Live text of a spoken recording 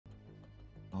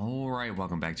Alright,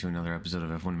 welcome back to another episode of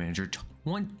F1 Manager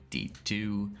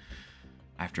 22.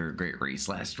 After a great race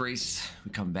last race,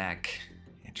 we come back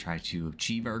and try to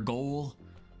achieve our goal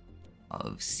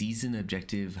of season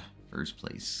objective first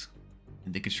place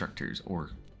in the constructors,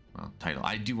 or well, title.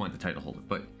 I do want the title holder,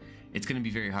 but it's going to be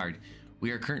very hard.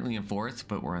 We are currently in fourth,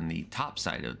 but we're on the top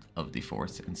side of the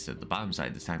fourth instead of the bottom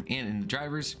side this time. And in the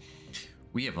drivers,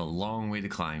 we have a long way to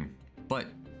climb. But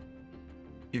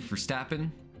if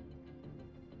Verstappen,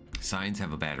 Sainz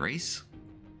have a bad race,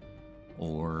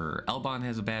 or Albon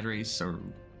has a bad race, or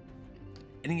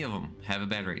any of them have a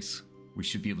bad race, we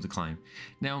should be able to climb.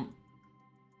 Now,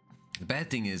 the bad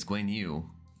thing is Guan Yu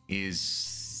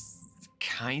is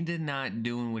kind of not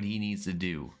doing what he needs to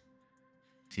do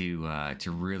to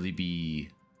really be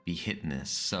hitting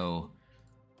this. So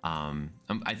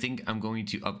I think I'm going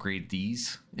to upgrade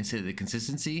these instead of the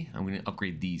consistency. I'm going to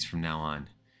upgrade these from now on.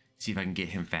 See if I can get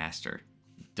him faster.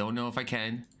 Don't know if I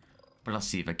can, but I'll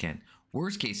see if I can.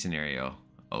 Worst case scenario,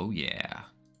 oh yeah,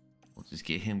 we'll just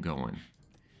get him going.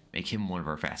 Make him one of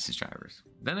our fastest drivers.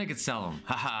 Then I could sell him,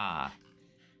 haha,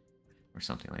 or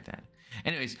something like that.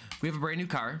 Anyways, we have a brand new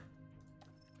car.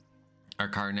 Our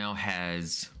car now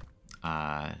has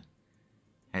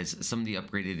some of the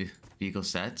upgraded vehicle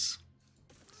sets.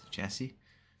 Chassis.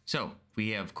 So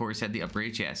we have, of course, had the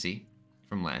upgraded chassis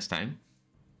from last time.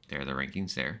 There are the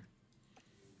rankings there.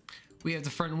 We have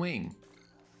the front wing.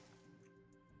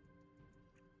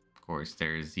 Of course,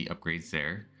 there's the upgrades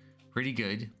there. Pretty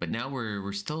good, but now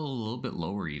we're still a little bit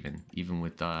lower even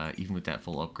with that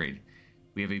full upgrade.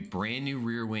 We have a brand new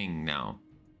rear wing now.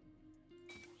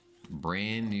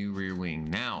 Brand new rear wing.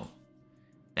 Now,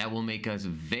 that will make us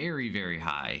very, very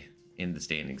high in the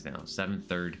standings now. 7th,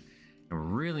 3rd, and we're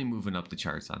really moving up the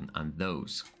charts on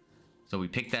those. So we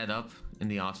picked that up in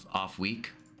the off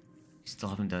week. Still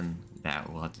haven't done that.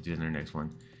 We'll have to do it in our next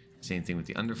one. Same thing with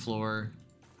the underfloor.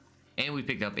 And we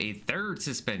picked up a 3rd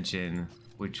suspension,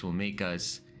 which will make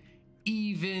us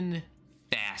even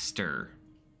faster.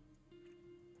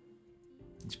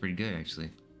 It's pretty good, actually.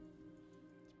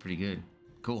 It's pretty good.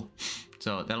 Cool.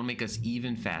 So that'll make us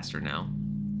even faster now.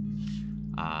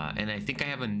 And I think I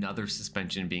have another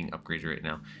suspension being upgraded right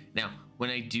now. Now, when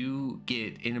I do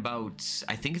get in about,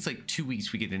 I think it's like 2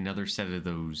 weeks, we get another set of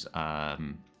those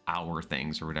hour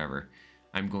things or whatever.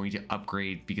 I'm going to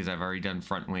upgrade because I've already done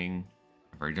front wing.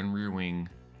 I've already done rear wing.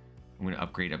 I'm going to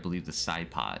upgrade, I believe, the side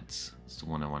pods. It's the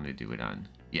one I wanted to do it on.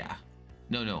 Yeah.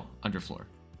 No, underfloor.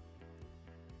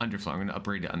 Underfloor. I'm going to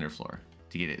upgrade to underfloor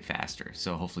to get it faster.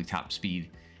 So hopefully top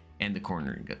speed and the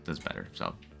cornering does better.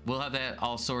 So we'll have that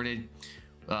all sorted.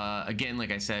 Again,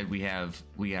 like I said, we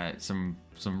got some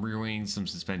rear wings, some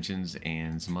suspensions,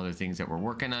 and some other things that we're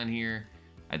working on here.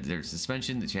 There's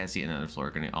suspension, the chassis, and underfloor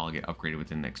are going to all get upgraded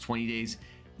within the next 20 days.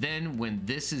 Then when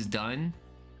this is done,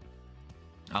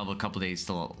 I'll have a couple days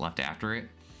still left after it.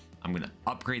 I'm going to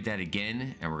upgrade that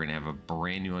again, and we're going to have a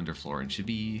brand new underfloor,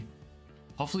 and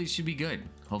hopefully it should be good.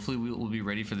 Hopefully we'll be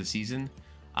ready for the season.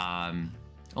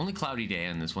 Only cloudy day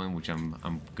on this one, which I'm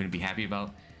going to be happy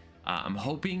about. I'm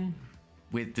hoping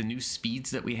with the new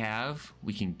speeds that we have,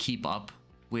 we can keep up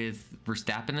with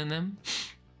Verstappen and them.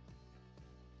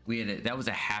 That was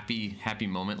a happy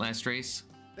moment last race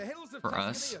the hills of for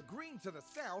us. Are green to the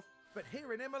south, but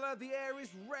here in Imola the air is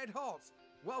red hot.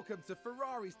 Welcome to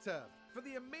Ferrari's turf for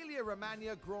the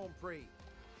Emilia-Romagna Grand Prix.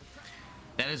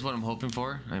 That is what I'm hoping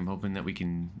for. I'm hoping that we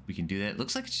can do that. It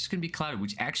looks like it's just gonna be cloudy,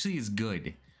 which actually is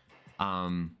good.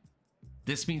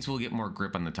 This means we'll get more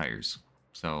grip on the tires.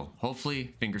 So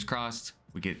hopefully, fingers crossed,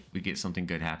 we get something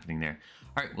good happening there.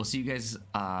 All right, we'll see you guys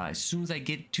as soon as I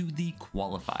get to the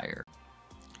qualifier.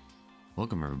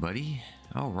 Welcome everybody.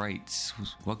 All right,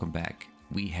 welcome back.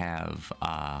 We have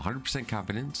 100%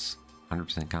 confidence.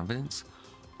 100% confidence.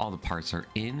 All the parts are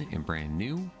in and brand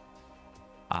new.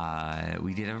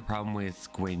 We did have a problem with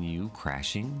Guan Yu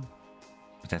crashing,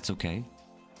 but that's okay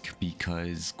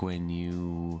because Guan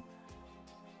Yu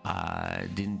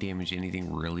didn't damage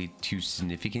anything really too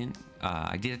significant.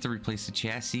 I did have to replace the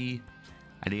chassis.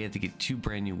 I did have to get 2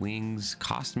 brand new wings.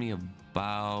 Cost me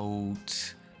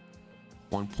about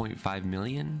 1.5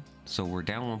 million. So we're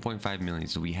down 1.5 million.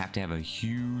 So we have to have a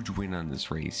huge win on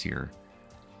this race here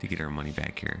to get our money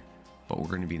back here. But we're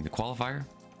going to be in the qualifier.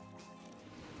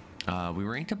 We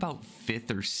ranked about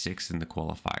 5th or 6th in the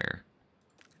qualifier.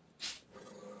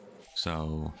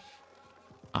 So,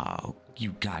 oh,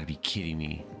 you gotta be kidding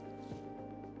me.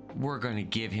 We're gonna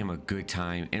give him a good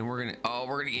time, and we're gonna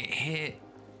get hit.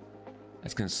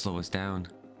 That's gonna slow us down.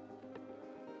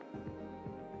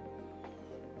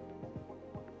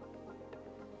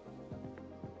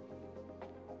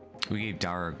 We gave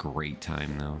Dara a great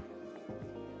time though.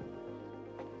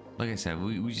 Like I said,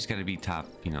 we just gotta be top,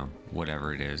 you know,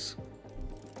 whatever it is.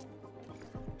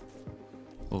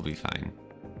 We'll be fine.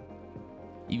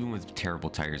 Even with terrible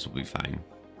tires, we'll be fine.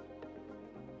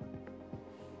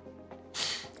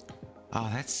 Oh,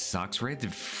 that sucks. Right at the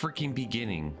freaking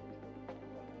beginning.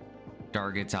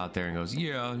 Dar gets out there and goes,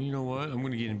 yeah, you know what? I'm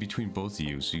gonna get in between both of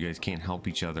you so you guys can't help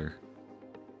each other.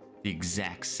 The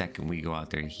exact second we go out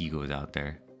there, he goes out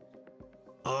there.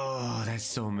 Oh,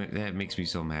 that makes me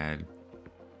so mad.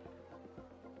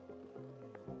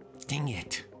 Dang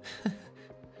it.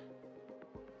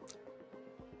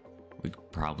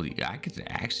 I could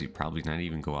actually probably not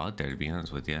even go out there, to be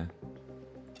honest with you.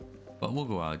 But we'll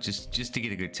go out just to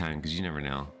get a good time, because you never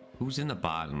know. Who's in the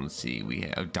bottom? Let's see. We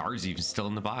have Dar's even still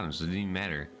in the bottom, so it didn't even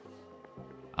matter.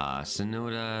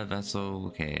 Sonoda, Vessel,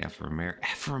 okay,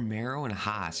 Efremero and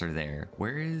Haas are there.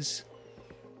 Where is...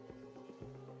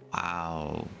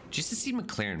 Wow. Just to see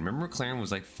McLaren. Remember McLaren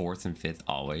was like 4th and 5th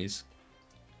always?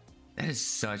 That is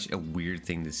such a weird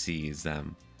thing to see, is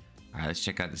them. Alright, let's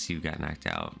check out to see who got knocked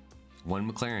out. One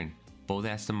McLaren, both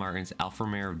Aston Martins. Alfa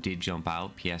Romero did jump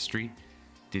out. Piastri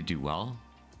did do well.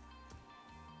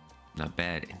 Not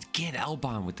bad. And get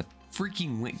Albon with the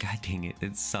freaking win. God dang it,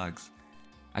 it sucks.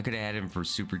 I could have had him for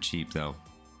super cheap though.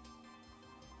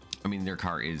 I mean, their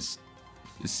car is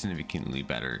significantly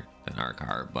better than our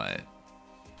car, but...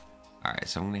 Alright,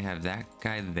 so I'm going to have that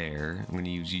guy there. I'm going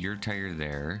to use your tire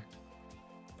there.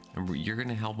 And you're going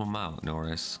to help him out,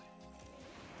 Norris.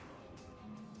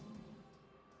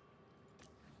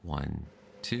 1,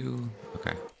 2.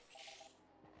 Okay.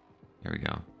 There we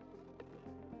go.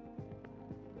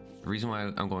 The reason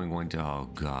why I'm going 1, 2. Oh,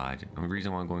 God. The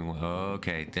reason why I'm going 1.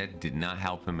 Okay, that did not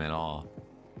help him at all.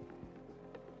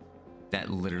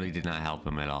 That literally did not help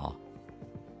him at all.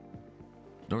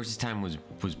 Norris's time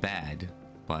was bad,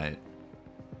 but...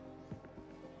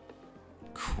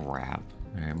 Crap.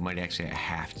 I might actually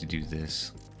have to do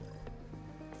this.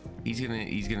 He's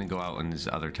gonna go out on this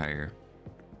other tire.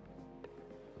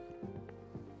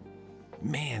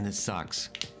 Man, this sucks.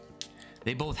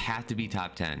 They both have to be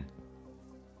top 10.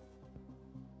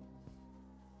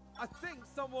 I think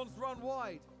someone's run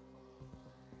wide.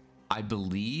 I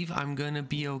believe I'm gonna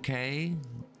be okay.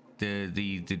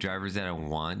 The drivers that I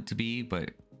want to be,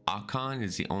 but Ocon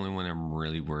is the only one I'm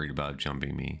really worried about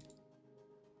jumping me.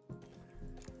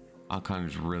 Ocon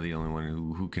is really the only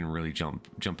one who can really jump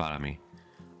out at me.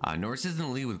 Norris is in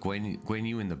the lead with Guan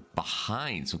Yu in the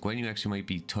behind, so Guan Yu actually might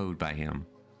be towed by him.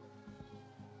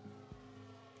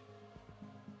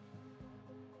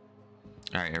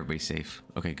 All right, everybody's safe.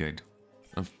 Okay, good.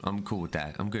 I'm cool with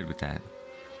that. I'm good with that.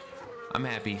 I'm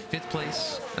happy. 5th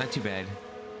place, not too bad.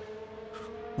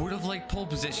 Would have liked pole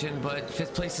position, but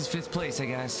 5th place is 5th place, I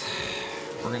guess.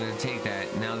 We're gonna take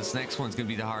that. Now this next one's gonna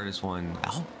be the hardest one.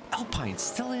 Alpine's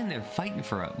still in there fighting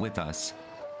with us.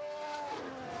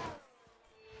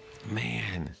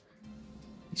 Man,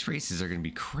 these races are gonna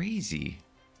be crazy.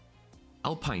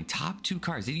 Alpine top 2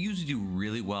 cars. They usually do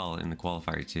really well in the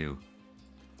qualifier too.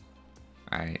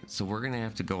 All right, so we're gonna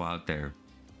have to go out there,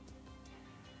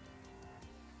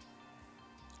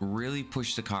 really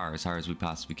push the car as hard as we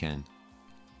possibly can.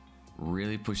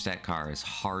 Really push that car as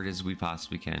hard as we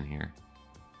possibly can here.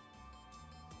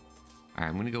 All right,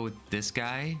 I'm gonna go with this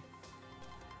guy.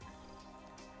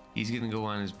 He's gonna go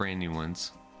on his brand new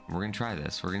ones. We're gonna try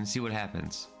this. We're gonna see what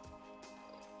happens.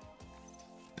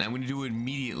 And I'm gonna do it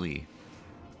immediately.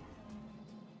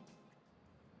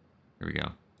 Here we go.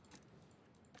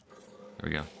 There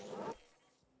we go.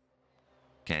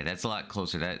 Okay, that's a lot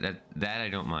closer. That I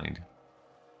don't mind.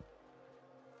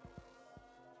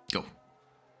 Go.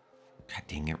 God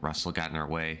dang it, Russell got in our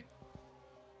way.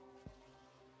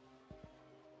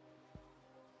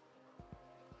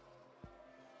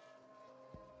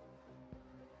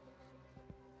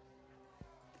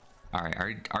 All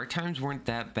right, our times weren't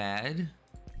that bad.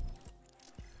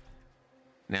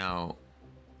 Now,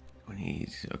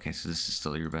 okay, so this is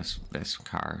still your best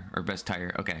car or best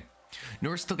tire. Okay,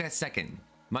 Norris still got 2nd,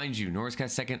 mind you. Norris got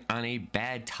 2nd on a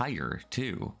bad tire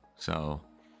too, so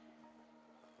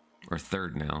or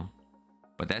 3rd now,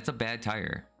 but that's a bad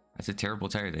tire. That's a terrible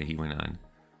tire that he went on.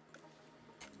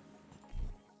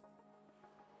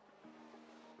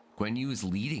 Guan Yu is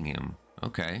leading him.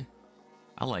 Okay,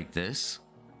 I like this.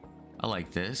 I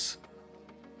like this.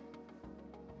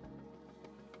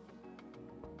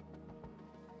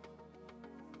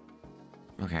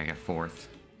 Okay, I got 4th.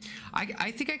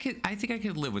 I think I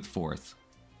could live with 4th.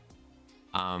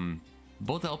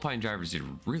 Both Alpine drivers did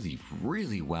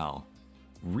really well.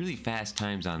 Really fast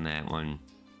times on that one.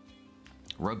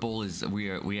 Red Bull is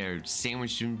we are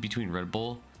sandwiched in between Red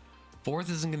Bull. 4th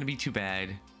isn't going to be too bad.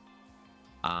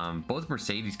 Both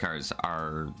Mercedes cars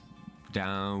are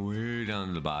way down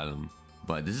to the bottom,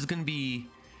 but this is gonna be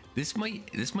this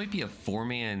might be a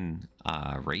 4-man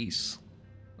race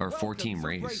or 4-team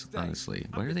race. Honestly,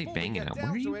 what are they banging on?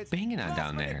 What are you banging on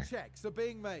down there?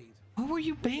 What were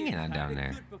you banging on down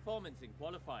there? Good performance in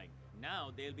qualifying.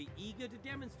 Now they'll be eager to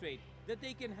demonstrate that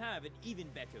they can have an even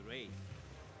better race.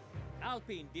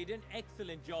 Alpine did an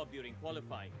excellent job during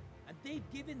qualifying, and they've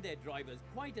given their drivers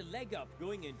quite a leg up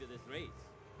going into this race.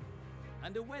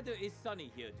 And the weather is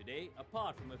sunny here today,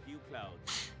 apart from a few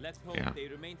clouds. Let's hope they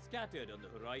remain scattered on the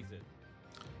horizon.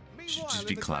 Should just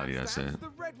be cloudy, that's it. The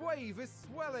red wave is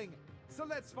swelling, so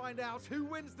let's find out who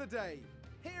wins the day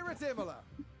here at Imola.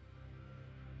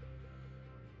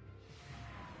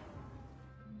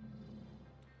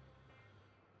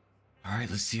 All right,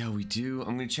 let's see how we do.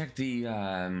 I'm gonna check the.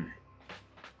 I'm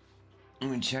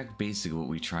gonna check basically what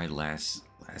we tried last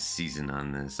season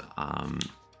on this.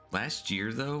 Last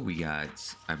year though, we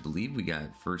got, I believe we got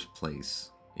first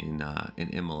place in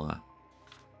Imola,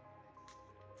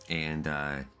 and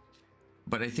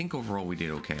but I think overall we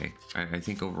did okay. I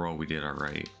think overall we did all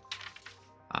right.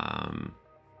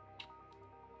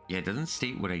 Yeah, it doesn't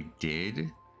state what I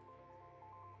did,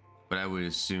 but I would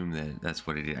assume that that's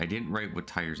what I did. I didn't write what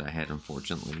tires I had,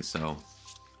 unfortunately, so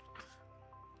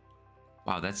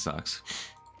wow, that sucks.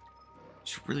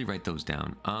 Should really write those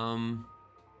down.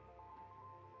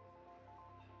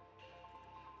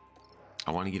 I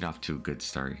want to get off to a good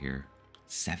start here.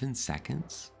 7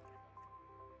 seconds?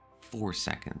 4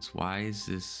 seconds. Why is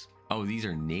this? Oh, these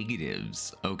are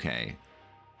negatives. Okay.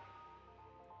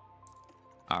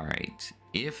 All right.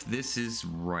 If this is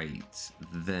right,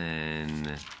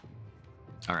 then...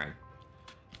 All right.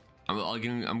 I'm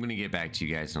going to get back to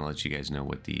you guys and I'll let you guys know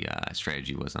what the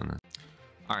strategy was on that.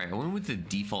 All right. I went with the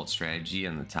default strategy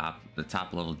on the top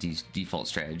level default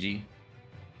strategy.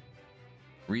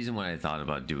 Reason why I thought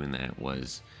about doing that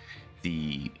was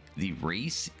the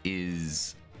race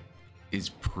is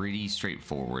pretty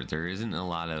straightforward. There isn't a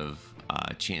lot of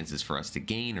chances for us to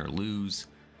gain or lose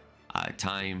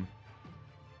time.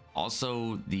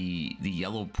 Also, the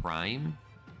yellow prime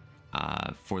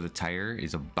for the tire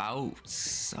is about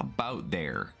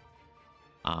there.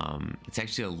 It's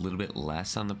actually a little bit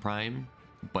less on the prime,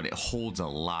 but it holds a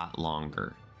lot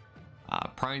longer.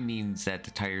 Prime means that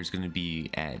the tire is going to be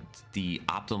at the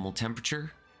optimal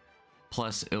temperature,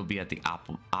 plus it'll be at the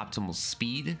optimal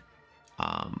speed,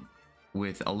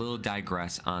 with a little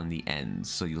digress on the ends.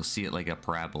 So you'll see it like a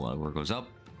parabola where it goes up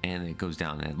and it goes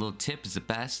down. That little tip is the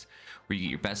best, where you get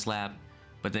your best lap,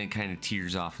 but then it kind of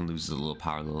teeters off and loses a little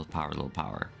power, little power, little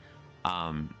power.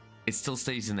 It still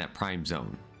stays in that prime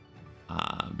zone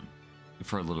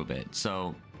for a little bit.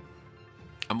 So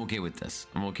I'm okay with this.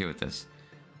 I'm okay with this.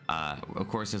 Of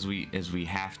course, as we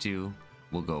have to,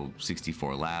 we'll go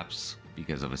 64 laps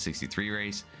because of a 63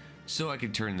 race, so I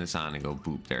can turn this on and go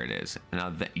boop, there it is.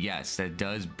 Now yes, that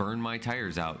does burn my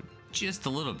tires out just a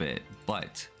little bit,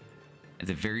 but at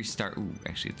the very start,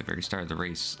 actually at the very start of the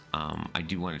race, I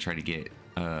do want to try to get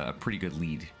a pretty good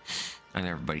lead on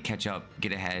everybody, catch up,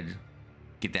 get ahead,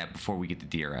 get that before we get the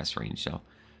DRS range. So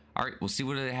all right, we'll see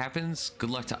what happens. Good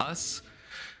luck to us.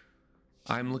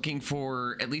 I'm looking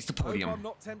for at least a podium. I'm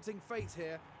not tempting fate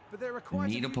here, but there are quite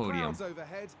a few clouds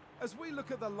overhead as we look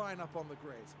at the lineup on the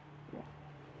grid.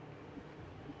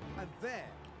 And there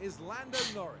is Lando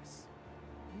Norris.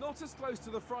 Not as close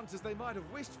to the front as they might have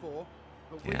wished for,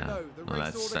 but we know the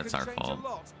race order can change a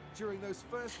lot during those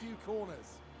first few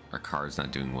corners. Our car's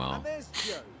not doing well. And there's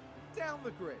Joe, down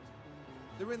the grid.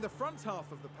 They're in the front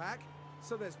half of the pack,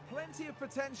 so there's plenty of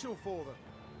potential for them.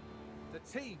 The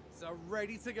teams are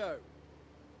ready to go.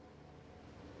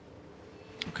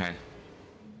 Okay.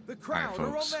 The crowd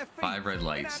are on their feet. 5 red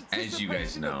lights, as you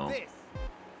guys know.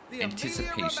 The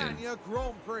Anticipation.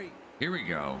 Grand Prix. Here we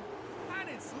go. And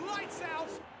it's lights out,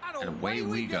 And away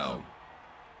we go.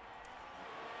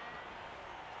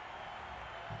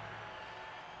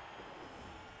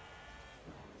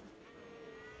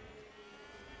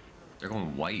 They're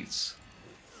going whites.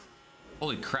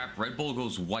 Holy crap, Red Bull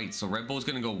goes white. So Red Bull's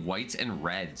gonna go whites and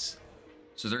reds.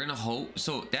 So they're gonna hope.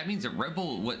 So that means that Red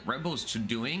Bull, what Red Bull's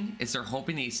doing is they're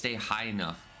hoping they stay high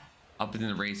enough up in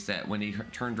the race that when they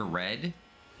turn to red,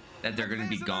 that they're gonna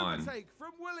be gone.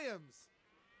 From Williams.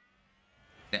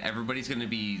 That everybody's gonna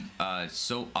be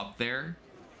so up there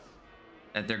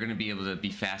that they're gonna be able to be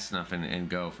fast enough and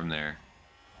go from there.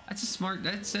 That's a smart.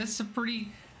 That's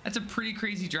a pretty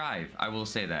crazy drive. I will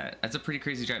say that. That's a pretty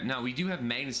crazy drive. Now we do have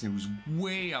Magnussen, who's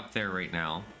way up there right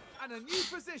now. And a new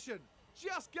position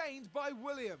just gained by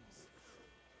Williams.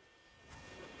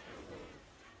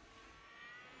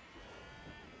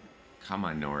 Come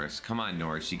on, Norris. Come on,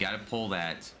 Norris. You got to pull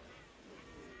that.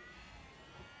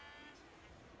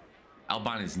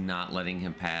 Albon is not letting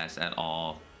him pass at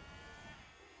all.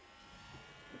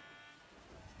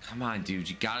 Come on, dude.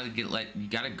 You gotta you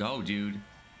gotta go, dude.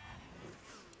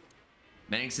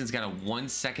 Madison's got a 1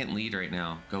 second lead right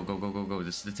now. Go, go, go, go, go.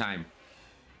 This is the time.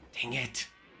 Dang it.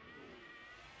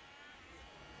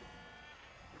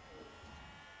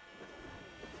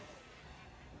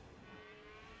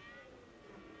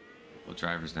 Well,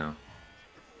 drivers now.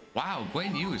 Wow,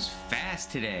 Guan Yu is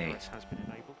fast today. Has been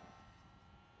enabled.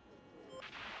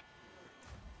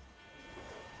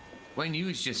 Guan Yu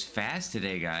is just fast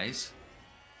today, guys.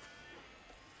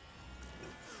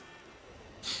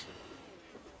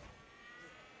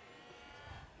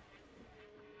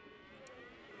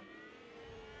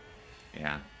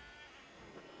 Yeah.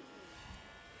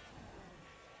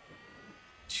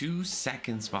 2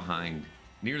 seconds behind.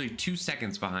 Nearly 2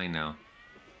 seconds behind now.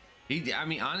 I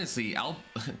mean, honestly,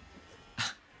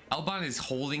 Albon is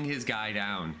holding his guy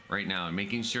down right now and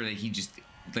making sure that he just,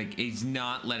 like, he's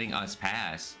not letting us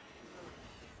pass.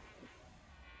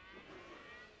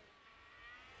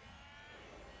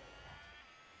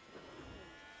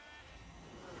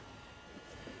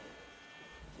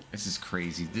 This is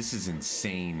crazy. This is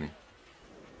insane.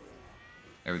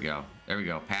 There we go. There we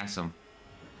go. Pass him.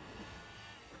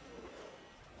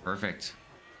 Perfect.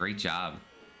 Great job.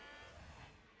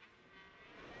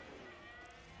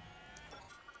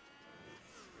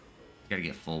 Gotta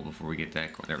get full before we get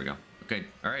that. There we go. Good.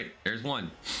 All right. There's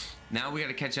one. Now we got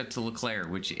to catch up to Leclerc,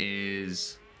 which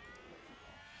is...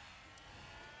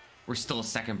 We're still a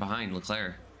second behind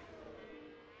Leclerc.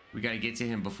 We got to get to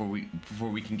him before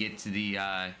we can get to the...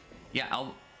 Yeah,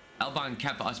 Albon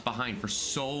kept us behind for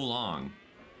so long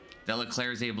that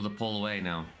Leclerc is able to pull away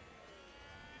now.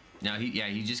 Now,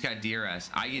 he just got DRS.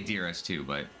 I get DRS too,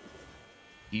 but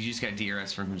he just got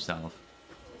DRS from himself.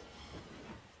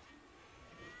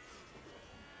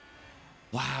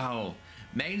 Wow.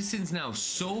 Magnussen's now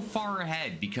so far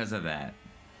ahead because of that.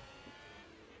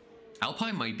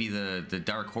 Alpine might be the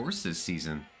dark horse this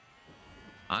season.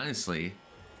 Honestly.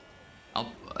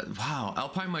 Wow,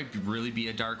 Alpine might really be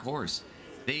a dark horse.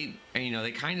 They, you know,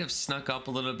 they kind of snuck up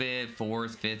a little bit,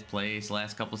 4th, 5th place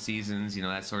last couple seasons, you know,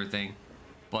 that sort of thing.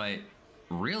 But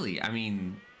really, I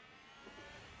mean,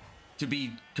 to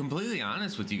be completely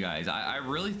honest with you guys, I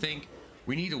really think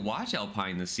we need to watch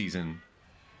Alpine this season.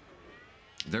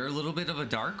 They're a little bit of a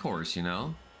dark horse, you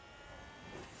know?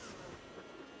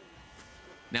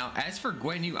 Now, as for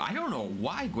Guan Yu, I don't know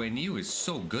why Guan Yu is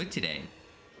so good today,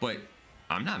 but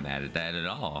I'm not mad at that at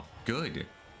all. Good.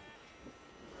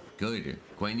 Good.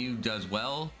 Guan Yu does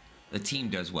well. The team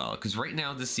does well. Because right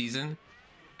now this season,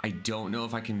 I don't know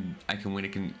if I can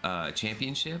win a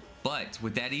championship. But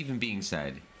with that even being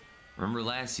said, remember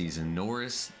last season,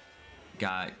 Norris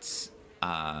got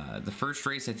the first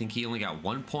race. I think he only got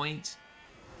 1 point.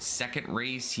 Second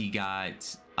race, he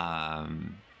got I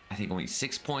think only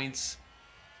 6 points.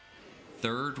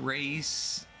 Third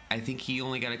race, I think he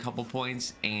only got a couple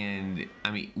points. And I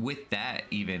mean, with that,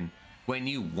 even Guan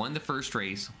Yu won the first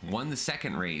race, won the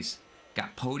second race,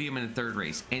 got podium in the third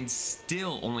race, and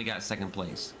still only got second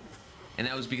place. And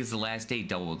that was because the last day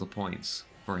doubled the points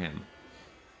for him.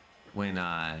 When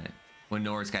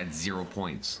Norris got 0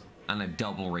 points on a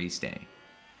double race day.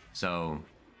 So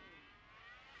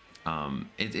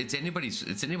it's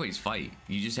anybody's fight.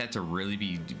 You just have to really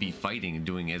be fighting and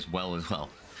doing as well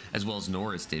as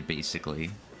Norris did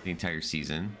basically the entire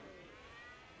season.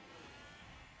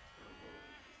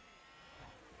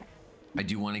 I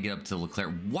do want to get up to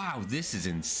Leclerc. Wow, this is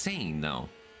insane though.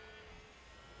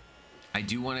 I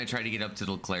do want to try to get up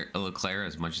to Leclerc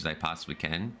as much as I possibly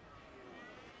can.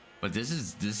 But this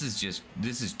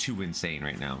is too insane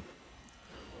right now.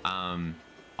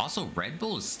 Also, Red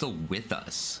Bull is still with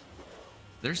us.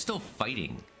 They're still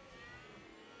fighting.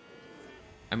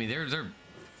 I mean, they're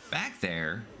back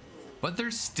there, but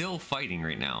they're still fighting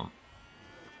right now.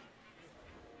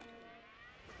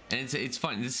 And it's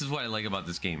fun. This is what I like about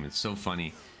this game. It's so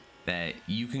funny that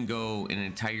you can go an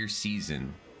entire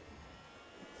season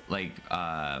like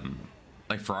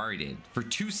Ferrari did for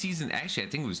 2 seasons. Actually, I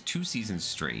think it was 2 seasons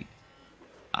straight.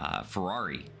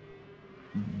 Ferrari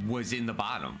was in the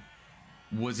bottom,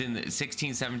 was in the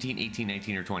 16, 17, 18,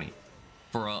 19, or 20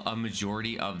 for a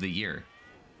majority of the year,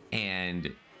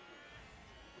 and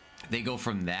they go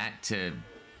from that to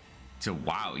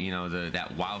wow, you know,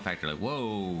 that wow factor, like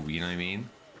whoa, you know what I mean?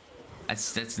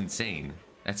 That's insane.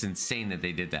 That's insane that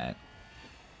they did that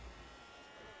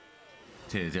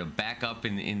to back up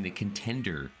in the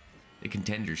contendership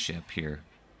here.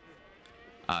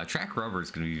 Track rubber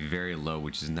is going to be very low,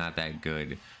 which is not that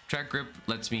good. Track grip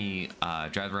lets me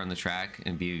drive around the track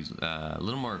and be a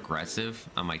little more aggressive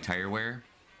on my tire wear.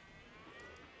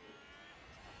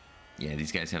 Yeah,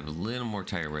 these guys have a little more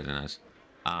tire wear than us.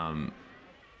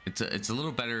 It's a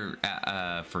little better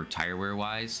for tire wear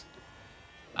wise.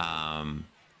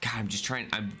 God, I'm just trying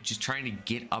to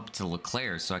get up to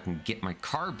Leclerc so I can get my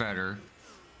car better,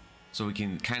 so we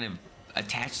can kind of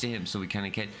attach to him, so we kind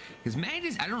of can. Because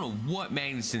Magnus, I don't know what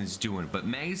Magnussen is doing, but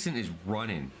Magnussen is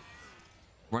running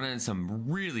some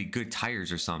really good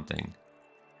tires or something.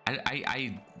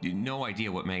 I no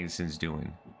idea what Magnussen's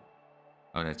doing.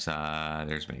 Oh, that's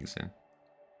there's Magnussen.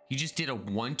 He just did a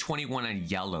 121 on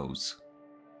yellows.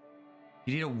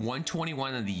 He did a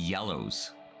 121 on the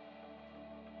yellows.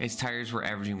 His tires were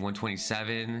averaging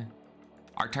 127.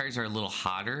 Our tires are a little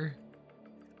hotter.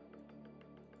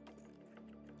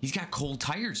 He's got cold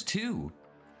tires too.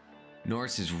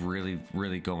 Norris is really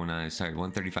going on his tires.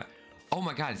 135. Oh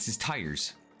my God, it's his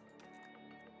tires.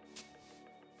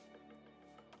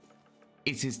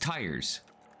 It's his tires.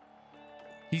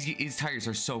 His tires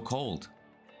are so cold.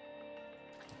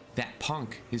 That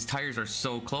punk, his tires are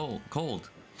so cold.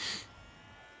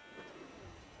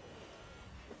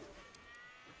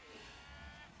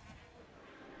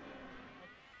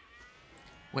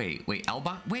 Wait,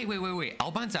 Albon? Wait.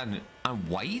 Albon's on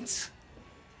whites?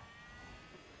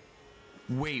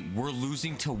 Wait, we're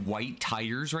losing to white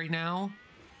tires right now?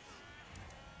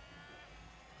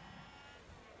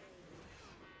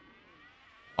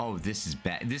 Oh, this is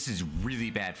bad. This is really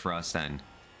bad for us then.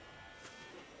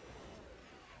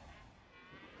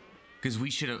 Because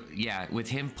we should have, yeah, with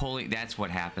him pulling, that's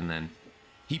what happened then.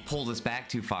 He pulled us back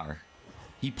too far.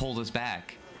 He pulled us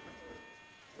back.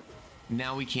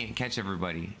 Now we can't catch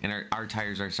everybody, and our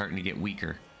tires are starting to get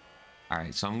weaker. All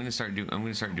right, so I'm gonna start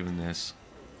doing this,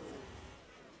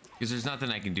 because there's nothing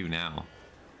I can do now.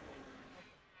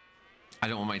 I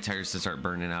don't want my tires to start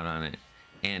burning out on it.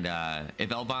 And if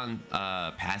Albon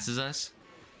passes us,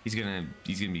 he's gonna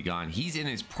be gone. He's in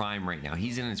his prime right now.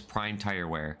 He's in his prime tire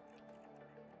wear.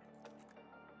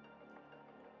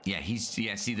 Yeah,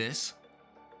 see this?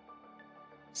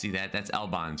 See that? That's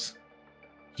Albon's.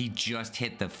 He just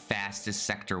hit the fastest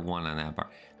sector 1 on that bar.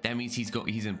 That means he's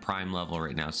in prime level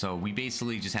right now. So we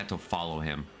basically just have to follow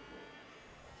him.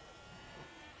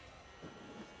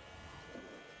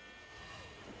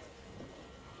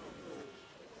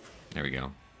 There we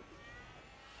go.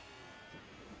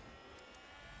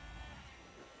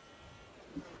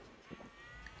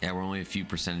 Yeah, we're only a few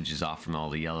percentages off from all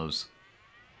the yellows.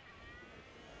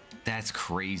 That's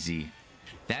crazy.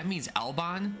 That means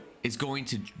Albon is going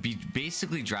to be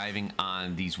basically driving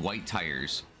on these white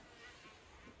tires,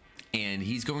 and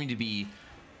he's going to be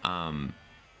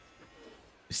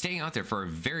staying out there for a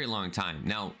very long time.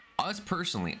 Now, us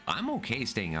personally, I'm okay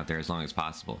staying out there as long as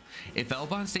possible. If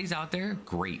Albon stays out there,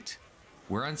 great.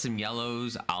 We're on some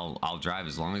yellows. I'll drive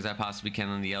as long as I possibly can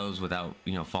on the yellows without,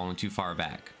 you know, falling too far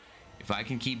back. If I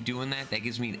can keep doing that, that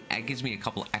gives me a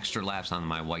couple extra laps on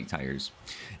my white tires.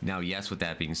 Now, yes, with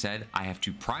that being said, I have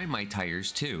to prime my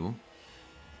tires too.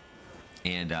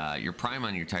 And your prime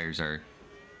on your tires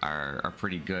are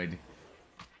pretty good.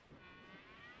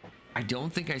 I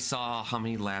don't think I saw how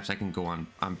many laps I can go on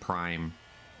prime.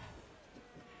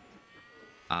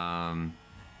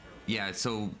 Yeah,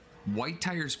 so white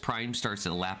tires prime starts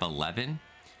at lap 11.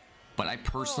 But I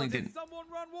personally didn't. Someone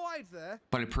run wide there?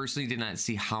 But I personally did not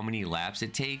see how many laps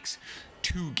it takes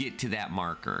to get to that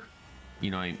marker.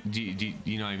 You know, do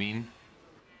you know what I mean?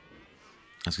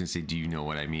 I was gonna say, do you know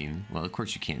what I mean? Well, of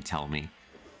course you can't tell me.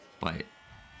 But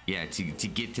yeah, to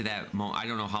get to that moment, I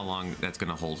don't know how long that's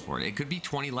gonna hold for. It could be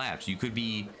 20 laps. You could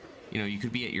be, you know, you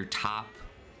could be at your top,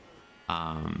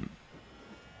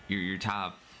 your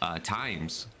top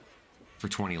times for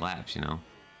 20 laps. You know.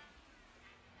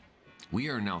 We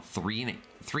are now three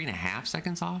and a half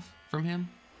seconds off from him.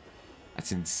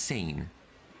 That's insane.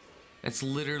 That's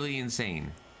literally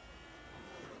insane.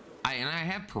 And I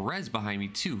have Perez behind me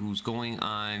too, who's going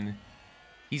on.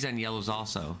 He's on yellows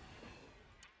also.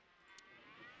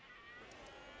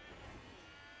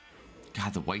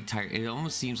 God, the white tire. It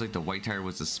almost seems like the white tire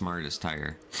was the smartest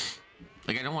tire.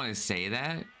 Like, I don't want to say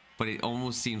that, but it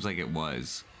almost seems like it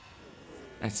was.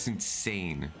 That's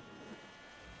insane.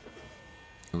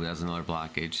 Ooh, that was another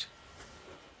blockage.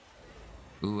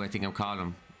 Ooh, I think I've caught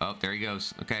him. Oh, there he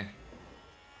goes. Okay.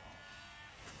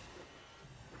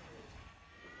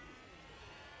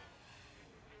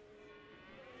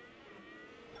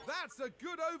 That's a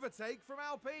good overtake from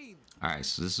Alpine. All right,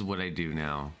 so this is what I do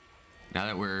now. Now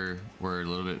that we're a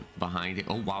little bit behind it.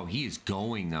 Oh wow, he is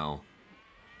going though.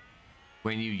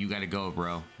 Guan Yu, you gotta go,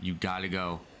 bro. You gotta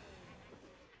go.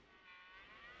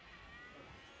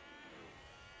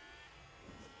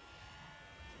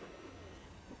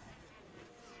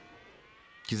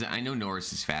 Because I know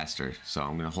Norris is faster, so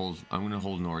I'm gonna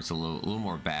hold Norris a little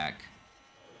more back.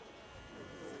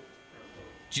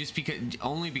 Just because,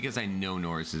 only because I know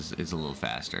Norris is a little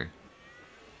faster.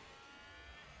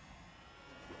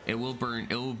 It will burn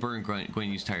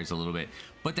Guan Yu's tires a little bit,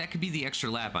 but that could be the extra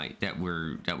lap that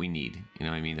we need. You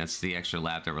know what I mean? That's the extra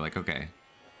lap that we're like, okay.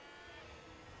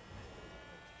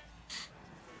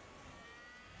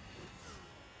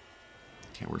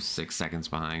 Okay, we're 6 seconds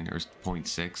behind, or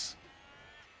 0.6.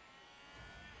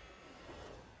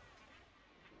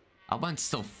 Albon's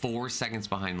still 4 seconds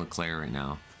behind Leclerc right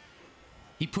now.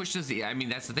 He pushed us. I mean,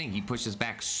 that's the thing. He pushed us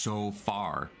back so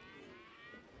far.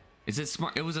 Is it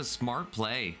smart? It was a smart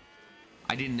play.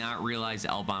 I did not realize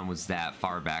Albon was that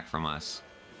far back from us.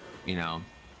 You know.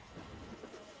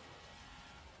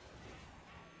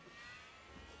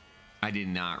 I did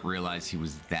not realize he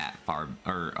was that far,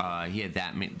 or he had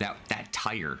that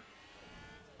tire.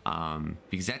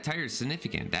 Because that tire is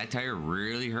significant. That tire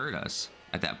really hurt us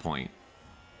at that point.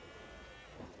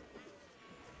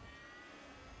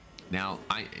 Now,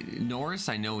 Norris,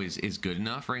 I know is good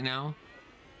enough right now,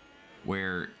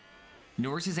 where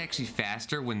Norris is actually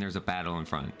faster when there's a battle in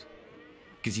front,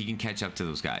 because he can catch up to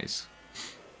those guys.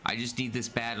 I just need this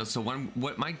battle. So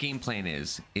what my game plan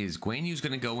is Guan Yu's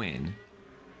gonna go in,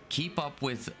 keep up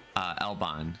with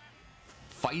Albon,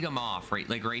 fight him off right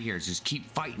here. Just keep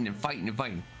fighting and fighting and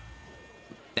fighting.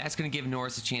 That's gonna give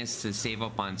Norris a chance to save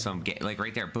up on some like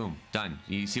right there. Boom, done.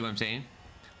 You see what I'm saying?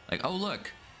 Like, oh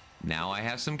look. Now I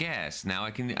have some gas. Now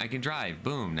I can drive.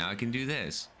 Boom. Now I can do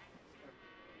this.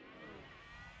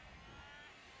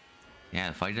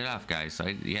 Yeah, fight it off, guys.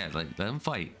 Yeah, let them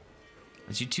fight.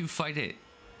 Let you two fight it.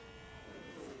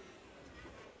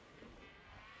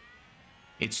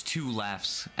 It's 2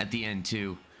 laps at the end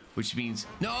too, which means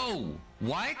no.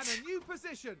 What? And a new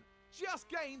position just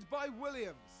gained by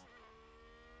Williams.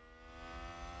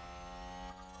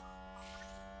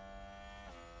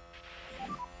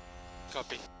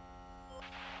 Copy.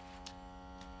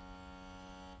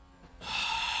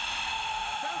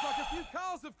 Sounds like a few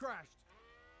cars have crashed.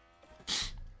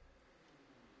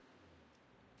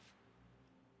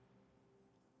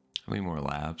 How many more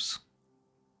laps?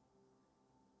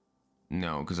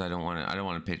 No, because I don't want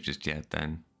to pit just yet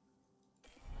then.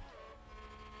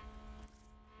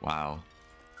 Wow.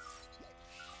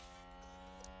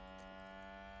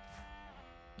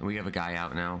 We have a guy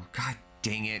out now. God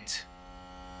dang it.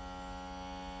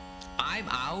 I'm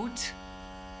out?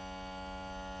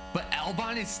 But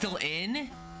Albon is still in?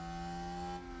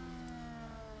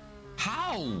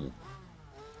 How?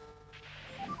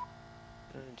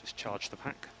 And just charge the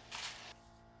pack.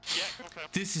 Yeah, okay.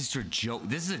 This is a joke.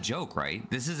 This is a joke, right?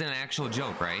 This is an actual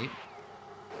joke, right?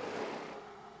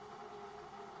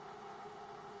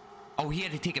 Oh, he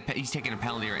had to take he's taking a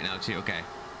penalty right now too. Okay.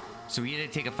 So he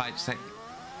had to take a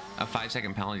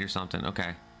 5-second penalty or something.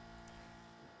 Okay.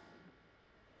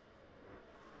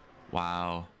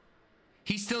 Wow.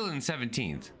 He's still in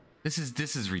 17th. This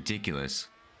is ridiculous.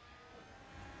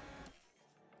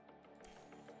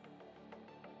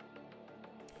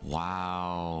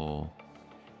 Wow.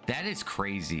 That is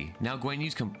crazy. Now Guan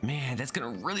Yu's man, that's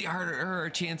gonna really hurt our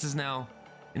chances now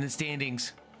in the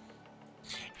standings.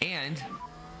 And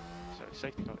so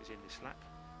safety car is in this lap.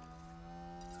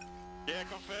 Yeah,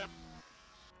 confirm.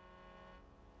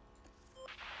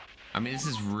 I mean, this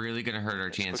is really gonna hurt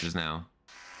our chances now.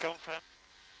 Confirm.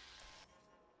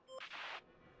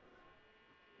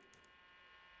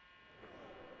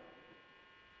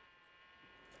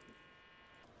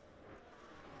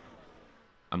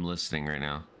 I'm listening right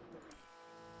now.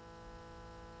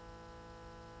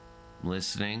 I'm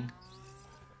listening.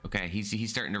 Okay,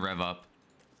 he's starting to rev up.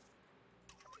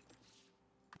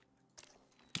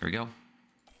 There we go.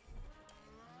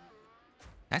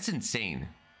 That's insane.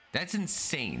 That's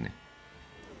insane.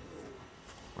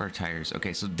 Where are tires?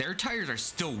 Okay, so their tires are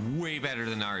still way better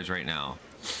than ours right now.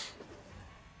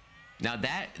 Now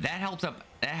that helped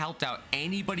out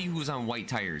anybody who was on white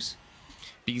tires,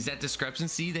 because that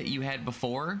discrepancy that you had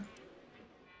before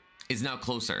is now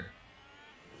closer.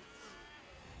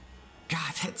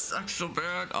 God, that sucks so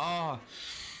bad. Oh,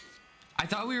 I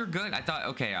thought we were good. I thought,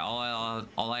 okay, all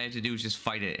I had to do was just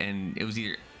fight it, and it was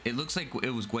either. It looks like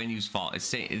it was Guan Yu's fault.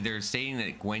 They're saying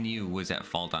that Guan Yu was at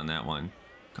fault on that one.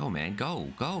 Go, man, go.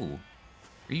 Are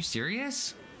you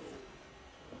serious?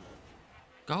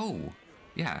 Go.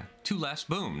 Yeah, 2 laps.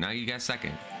 Boom. Now you got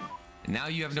second. And now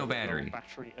you have no battery.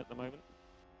 Battery at the moment.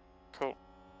 Cool.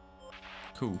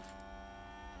 Cool.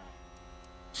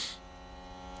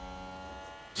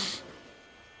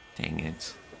 Dang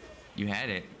it. You had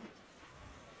it.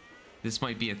 This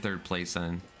might be a third place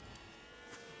then.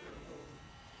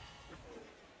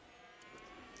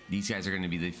 These guys are going to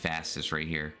be the fastest right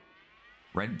here.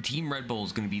 Team Red Bull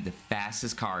is going to be the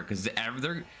fastest car because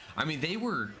I mean, they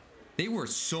were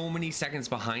so many seconds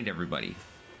behind everybody.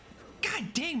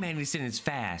 God dang, Magnussen is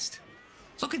fast.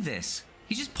 Look at this.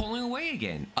 He's just pulling away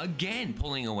again. Again,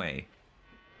 pulling away.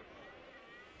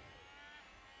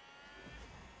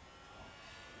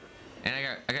 And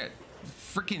I got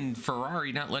freaking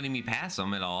Ferrari not letting me pass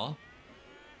him at all.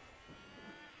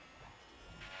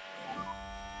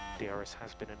 DRS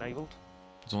has been enabled.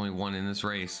 There's only one in this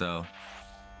race, so.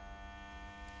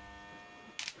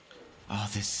 Oh,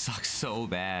 this sucks so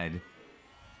bad.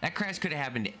 That crash could have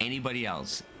happened to anybody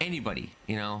else. Anybody,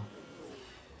 you know?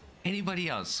 Anybody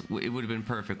else, it would have been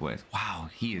perfect with. Wow,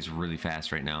 he is really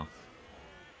fast right now.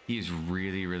 He is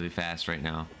really, really fast right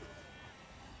now.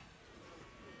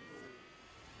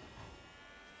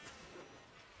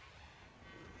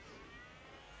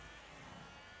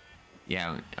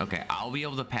 Yeah, okay, I'll be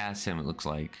able to pass him, it looks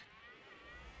like.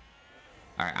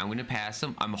 All right, I'm gonna pass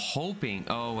him. I'm hoping.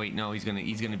 Oh wait, no, he's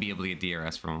gonna be able to get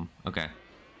DRS from him. Okay.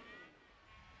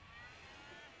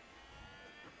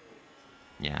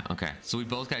 Yeah. Okay. So we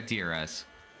both got DRS,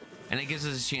 and it gives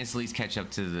us a chance to at least catch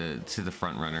up to the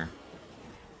front runner.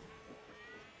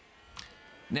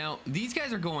 Now these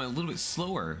guys are going a little bit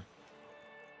slower.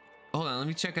 Hold on, let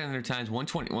me check on their times.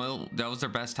 120. Well, that was their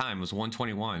best time. It was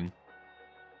 121.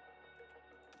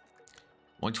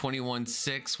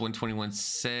 121.6,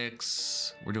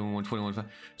 121.6. We're doing 121.5.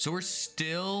 So we're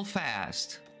still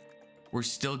fast. We're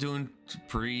still doing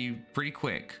pretty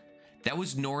quick. That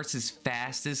was Norris's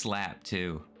fastest lap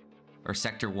too, or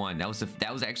sector 1. That was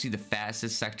actually the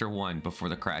fastest sector 1 before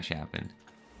the crash happened.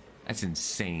 That's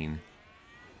insane.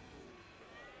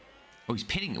 Oh, he's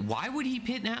pitting. Why would he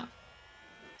pit now?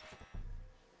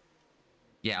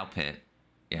 Yeah, I'll pit.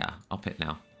 Yeah, I'll pit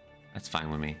now. That's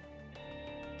fine with me.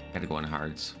 Gotta go on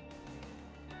hards.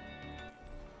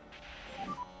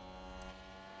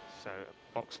 So,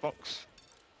 box.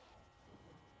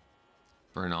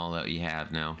 Burn all that you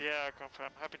have now. Yeah, confirm.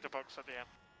 Happy to box at the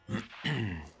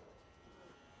end.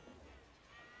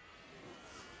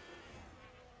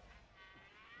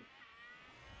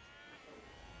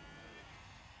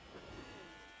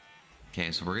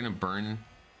 Okay, so we're gonna burn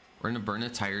the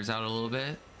tires out a little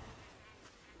bit.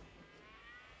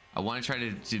 I want to try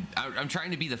I'm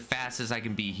trying to be the fastest I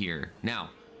can be here. Now,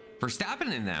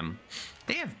 Verstappen and them,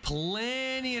 they have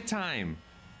plenty of time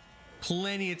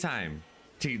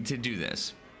to do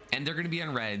this. And they're going to be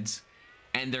on reds,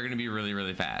 and they're going to be really,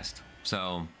 really fast.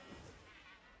 So,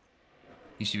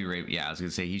 he should be right, yeah, I was going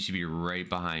to say, he should be right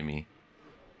behind me.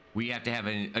 We have to have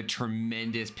a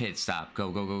tremendous pit stop. Go,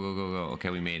 go, go, go, go, go. Okay,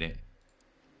 we made it.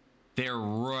 They're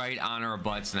right on our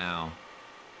butts now.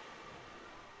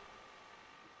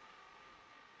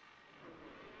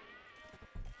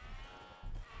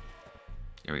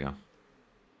 There we go.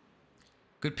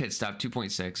 Good pit stop,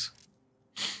 2.6.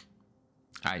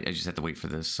 I just have to wait for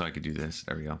this so I could do this.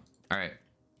 There we go. All right.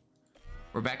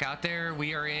 We're back out there.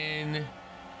 We are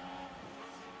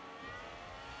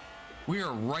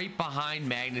right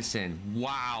behind Magnussen.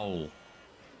 Wow.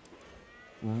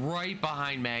 Right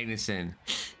behind Magnussen.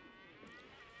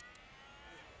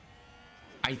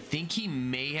 I think he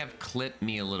may have clipped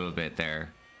me a little bit there.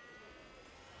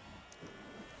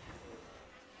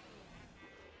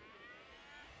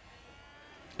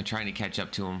 I'm trying to catch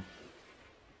up to him.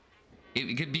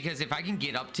 Because if I can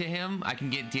get up to him, I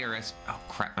can get DRS. Oh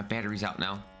crap, my battery's out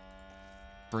now.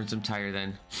 Burn some tire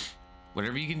then.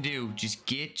 Whatever you can do, just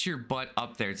get your butt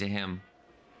up there to him.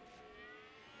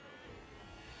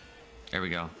 There we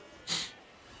go.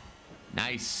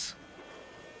 Nice.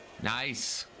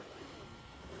 Nice.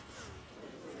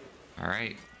 All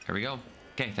right, here we go.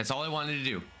 Okay, that's all I wanted to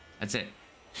do. That's it.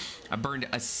 I burned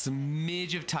a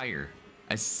smidge of tire.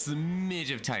 A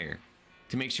smidge of tire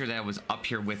to make sure that I was up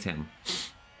here with him.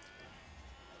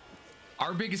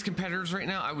 Our biggest competitors right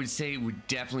now, I would say, would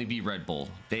definitely be Red Bull.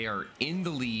 They are in the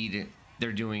lead.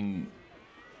 They're doing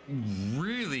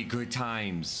really good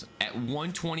times at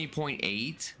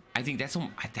 120.8. I think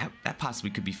that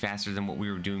possibly could be faster than what we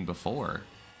were doing before.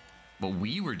 What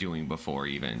we were doing before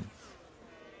even.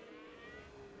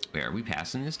 Wait, are we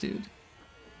passing this dude?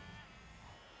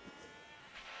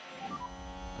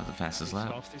 Oh, the fastest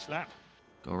lap. Fastest lap.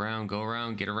 Go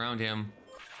around, get around him.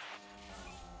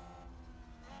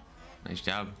 Nice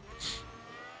job.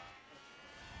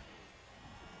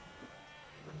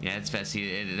 Yeah, it's fast.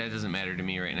 That doesn't matter to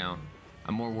me right now.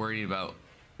 I'm more worried about.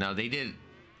 Now they did.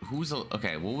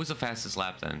 Okay, what was the fastest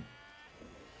lap then?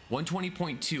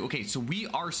 120.2. Okay, so we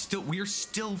are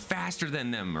still faster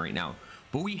than them right now,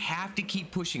 but we have to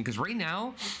keep pushing because right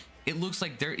now it looks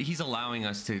like he's allowing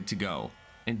us to go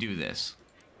and do this.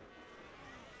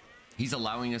 He's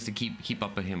allowing us to keep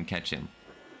up with him, catch him.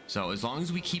 So as long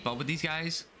as we keep up with these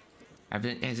guys,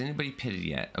 has anybody pitted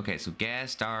yet? Okay, so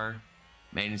Gas, Star,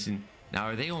 Magnuson. Now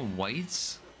are they on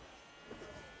whites?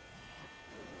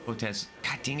 Bottas.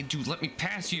 God dang it, dude, let me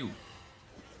pass you.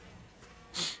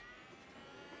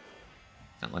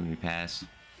 Not letting me pass.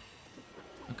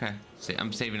 Okay,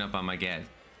 I'm saving up on my gas.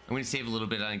 I'm gonna save a little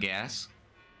bit on gas.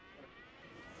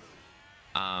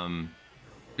 Yeah,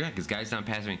 because guys not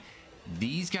passing me.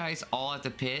 These guys all at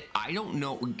the pit. I don't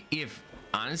know if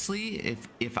honestly,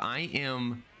 if I'm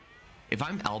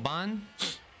Albon,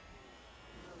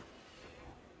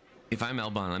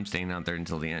 I'm staying out there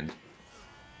until the end.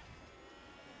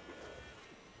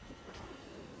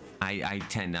 I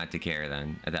tend not to care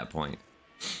then at that point.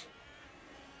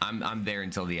 I'm there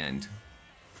until the end.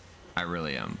 I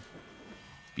really am.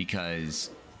 Because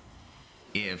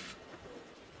if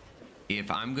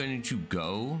I'm going to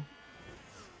go,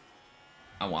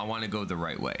 I want to go the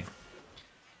right way.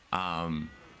 And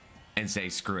say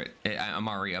screw it. I'm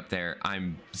already up there. I have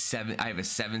a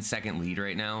 7-second lead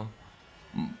right now.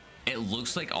 It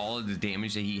looks like all of the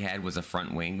damage that he had was a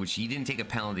front wing, which he didn't take a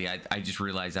penalty. I just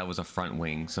realized that was a front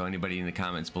wing. So anybody in the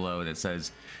comments below that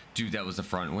says, dude, that was a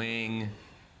front wing,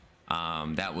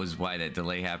 that was why that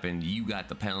delay happened, you got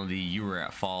the penalty, you were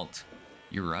at fault.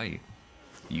 You're right.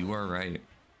 You are right.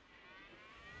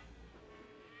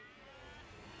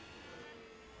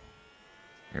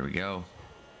 Here we go.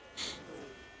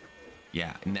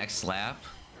 Yeah, next lap.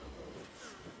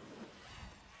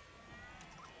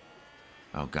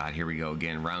 Oh god, here we go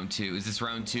again. Round 2. Is this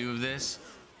round 2 of this?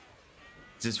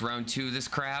 Is this round 2 of this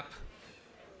crap?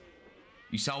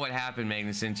 You saw what happened,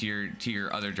 Magnuson, to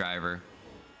your other driver.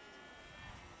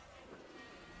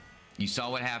 You saw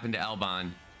what happened to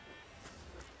Albon.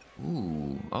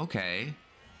 Ooh, okay.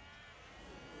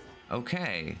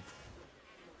 Okay.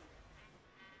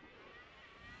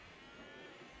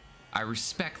 I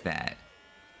respect that.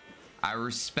 I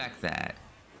respect that.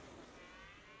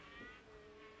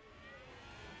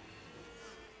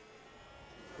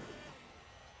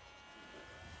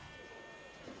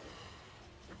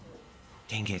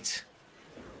 Dang it.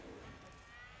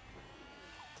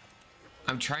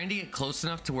 I'm trying to get close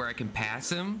enough to where I can pass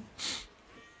him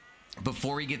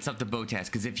before he gets up to Bottas,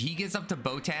 because if he gets up to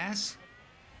Bottas,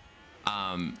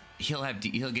 he's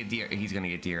gonna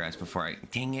get DRS before I,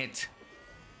 dang it.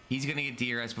 He's gonna get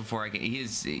DRS before I can.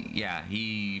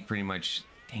 He pretty much,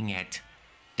 dang it.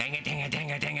 Dang it, dang it, dang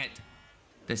it, dang it.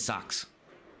 This sucks.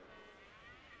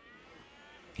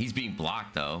 He's being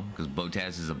blocked though, because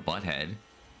Bottas is a butthead.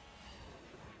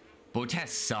 Bottas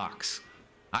sucks.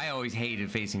 I always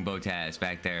hated facing Bottas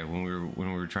back there when we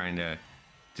were trying to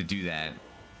do that.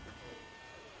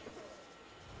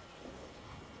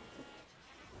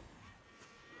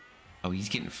 Oh, he's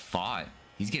getting fought.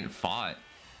 He's getting fought.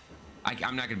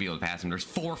 I'm not gonna be able to pass him. There's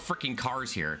 4 freaking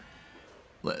cars here.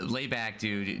 Lay back,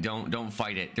 dude. Don't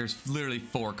fight it. There's literally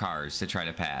 4 cars to try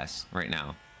to pass right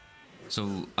now.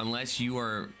 So unless you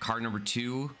are car number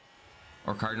 2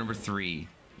 or car number 3,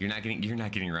 you're not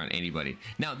getting around anybody.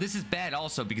 Now this is bad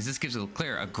also because this gives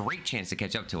Leclerc a great chance to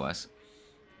catch up to us.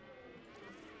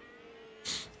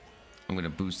 I'm gonna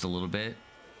boost a little bit.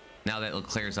 Now that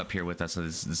Leclerc's up here with us, so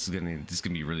this is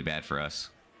gonna be really bad for us.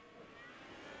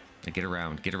 Like, get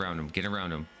around him, get around him, get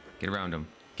around him, get around him,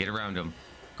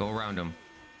 go around him,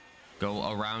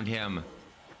 go around him.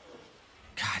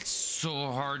 God, it's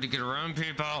so hard to get around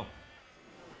people.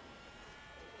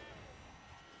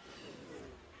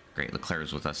 Great,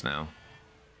 Leclerc's with us now.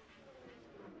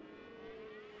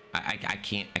 I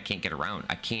can't get around.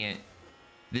 I can't.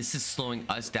 This is slowing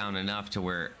us down enough to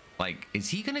where, like, is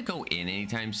he gonna go in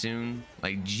anytime soon?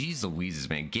 Like, geez Louises,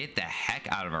 man, get the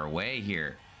heck out of our way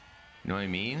here. You know what I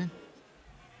mean?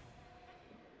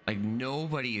 Like,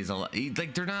 nobody is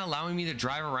like, they're not allowing me to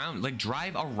drive around. Like,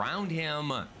 drive around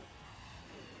him.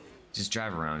 Just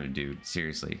drive around him, dude.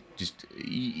 Seriously, just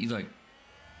like,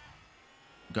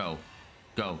 go.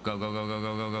 Go, go, go, go, go,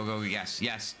 go, go, go, go. Yes,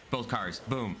 yes. Both cars.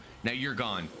 Boom. Now you're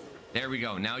gone. There we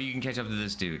go. Now you can catch up to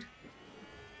this dude.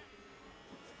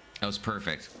 That was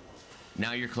perfect.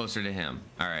 Now you're closer to him.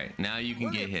 All right. Now you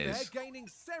can get his. They're gaining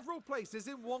several places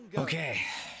in one go. Okay.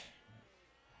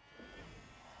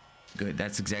 Good.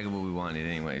 That's exactly what we wanted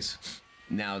anyways.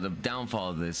 Now the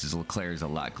downfall of this is Leclerc's a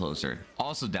lot closer.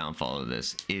 Also downfall of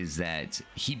this is that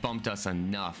he bumped us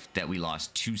enough that we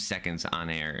lost 2 seconds on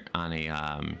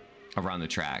around the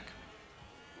track.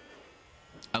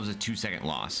 That was a 2-second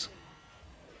loss.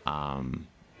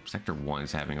 Sector 1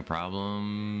 is having a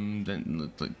problem.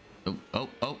 Then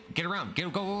oh, get around.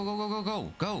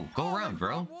 Go around,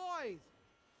 bro.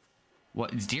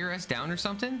 What, is DRS down or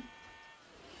something?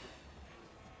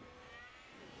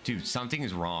 Dude, something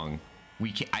is wrong.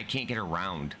 I can't get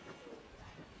around.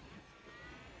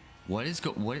 What?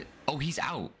 Oh, he's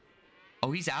out.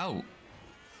 Oh, he's out.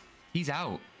 He's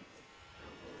out.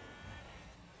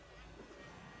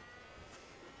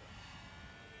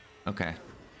 Okay.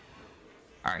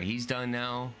 All right, he's done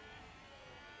now.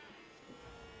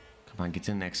 Come on, get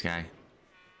to the next guy.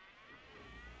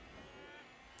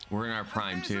 We're in our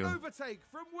prime too. All overtake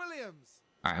from Williams.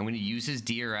 right, I'm going to use his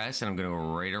DRS and I'm going to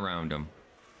go right around him.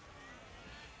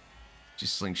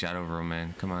 Just slingshot over him,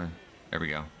 man. Come on. There we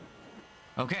go.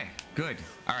 Okay, good.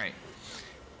 All right.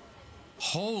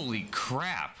 Holy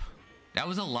crap. That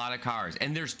was a lot of cars.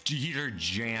 And they're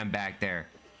jammed back there.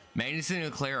 Magnussen and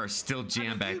Leclerc are still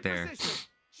jammed back there.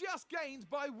 Just gained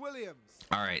by Williams.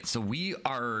 All right, so we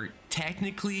are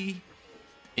technically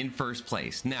in first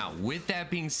place. Now, with that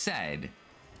being said,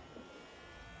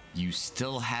 you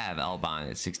still have Albon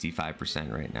at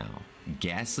 65% right now.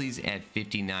 Gasly's at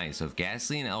 59. So if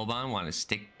Gasly and Albon want to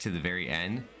stick to the very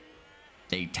end,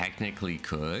 they technically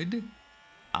could.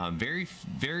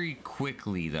 Very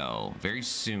quickly though, very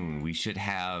soon we should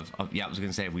have. Oh, yeah, I was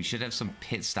gonna say we should have some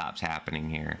pit stops happening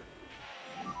here.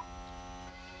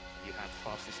 You have the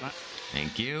fastest lap.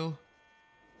 Thank you.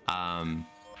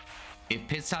 If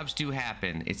pit stops do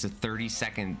happen, it's a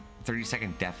 30-second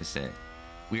deficit.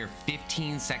 We are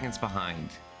 15 seconds behind.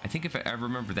 I think if I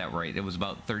remember that right, it was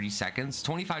about 30 seconds,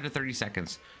 25 to 30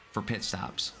 seconds for pit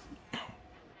stops.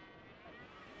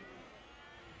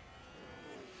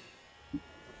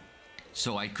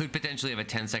 So I could potentially have a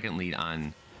 10-second lead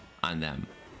on them.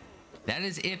 That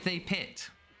is if they pit.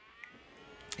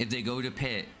 If they go to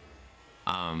pit.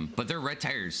 But they're red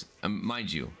tires,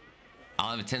 mind you.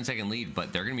 I'll have a 10-second lead,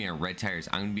 but they're going to be on red tires.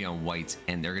 I'm going to be on whites,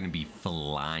 and they're going to be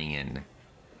flying.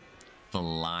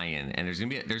 And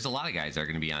there's a lot of guys that are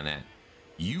going to be on that.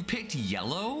 You picked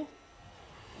yellow?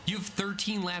 You have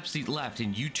 13 laps left,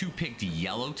 and you two picked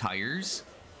yellow tires?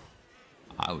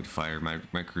 I would fire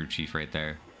my crew chief right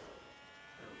there.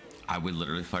 I would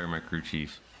literally fire my crew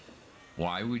chief.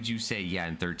 Why would you say, yeah,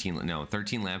 in 13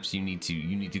 laps you need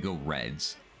to go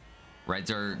reds.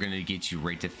 Reds are going to get you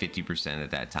right to 50%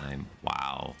 at that time.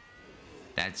 Wow.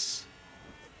 That's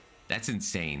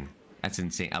insane. That's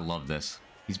insane. I love this.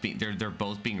 They're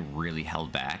both being really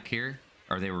held back here,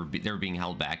 or they were being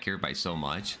held back here by so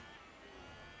much.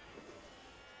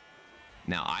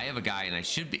 Now I have a guy, and I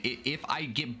should be, if I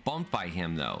get bumped by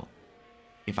him though,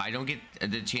 if I don't get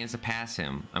the chance to pass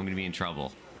him, I'm gonna be in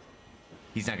trouble.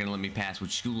 He's not gonna let me pass,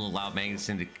 which will allow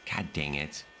Magnussen to. God dang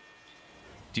it,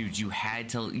 dude! You had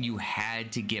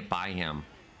to get by him.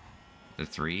 The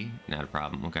 3, not a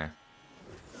problem. Okay.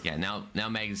 Yeah. Now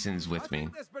Magnussen's with me.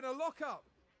 There's been a lockup.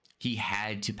 He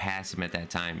had to pass him at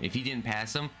that time. If he didn't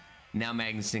pass him, now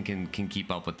Magnussen can keep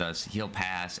up with us. He'll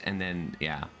pass, and then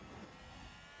yeah.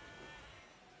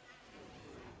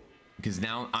 Because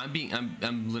now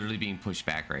I'm literally being pushed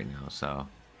back right now. So,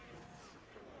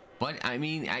 but I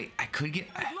mean, I could get.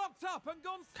 Locked up and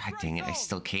gone God dang it! I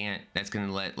still can't. That's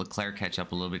gonna let Leclerc catch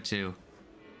up a little bit too.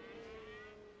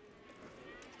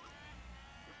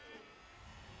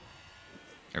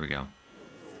 There we go.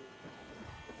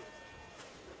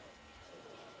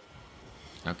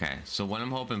 Okay, so what I'm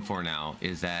hoping for now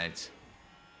is that.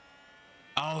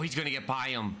 Oh, he's gonna get by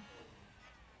him.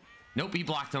 Nope, he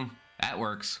blocked him. That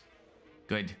works.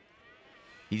 Good.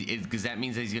 Because that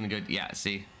means that he's gonna go. Yeah,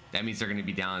 see, that means they're gonna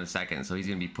be down in a second, so he's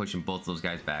gonna be pushing both those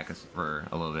guys back for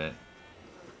a little bit.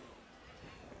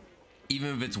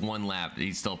 Even if it's one lap,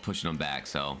 he's still pushing them back.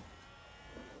 So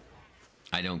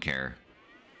I don't care.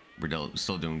 We're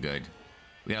still doing good.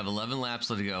 We have 11 laps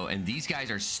left to go, and these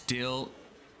guys are still.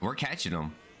 We're catching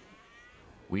them.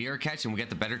 We are catching. We got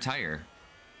the better tire.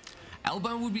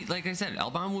 Albon would be, like I said,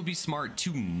 Albon would be smart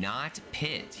to not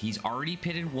pit. He's already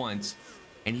pitted once,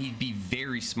 and he'd be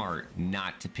very smart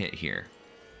not to pit here.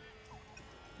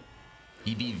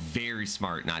 He'd be very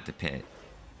smart not to pit.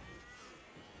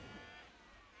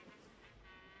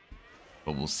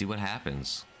 But we'll see what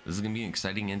happens. This is going to be an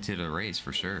exciting end to the race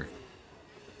for sure.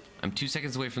 I'm 2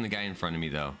 seconds away from the guy in front of me,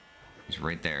 though. He's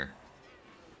right there.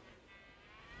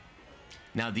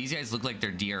 Now, these guys look like they're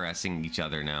DRSing each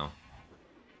other now.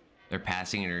 They're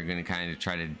passing and are going to kind of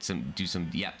try to do some...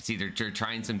 Yeah, see, they're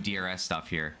trying some DRS stuff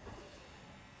here.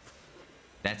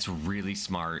 That's really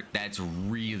smart. That's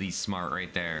really smart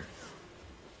right there.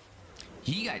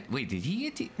 He got... Wait, did he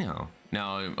get... No.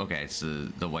 No, okay, it's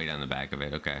the white on the back of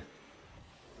it. Okay.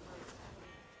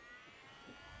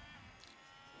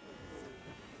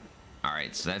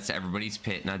 right, so that's everybody's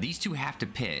pit. Now these two have to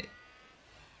pit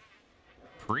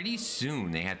pretty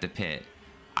soon. They have to pit.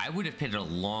 I would have pitted a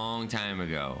long time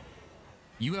ago.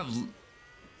 You have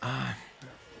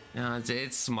no,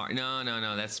 it's smart.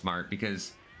 No, that's smart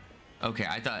because okay,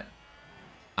 I thought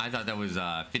that was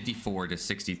 54 to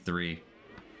 63.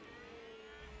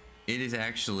 It is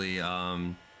actually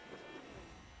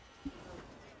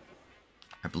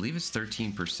I believe it's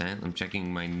 13%. I'm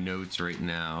checking my notes right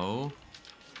now.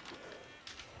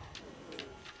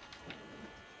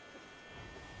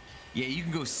 Yeah, you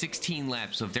can go 16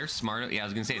 laps. So if they're smart, yeah, I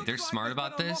was gonna say if they're smart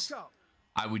about this,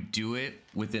 I would do it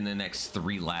within the next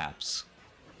 3 laps.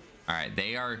 All right,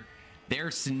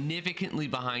 they're significantly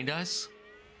behind us.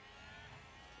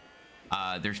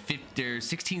 They're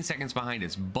 16 seconds behind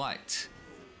us, but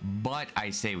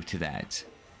I say to that,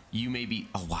 you may be,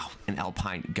 oh wow, an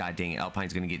Alpine, god dang it,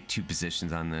 Alpine's gonna get 2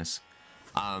 positions on this.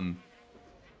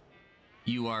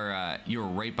 You're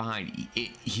right behind.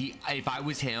 If I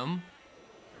was him,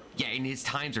 yeah, and his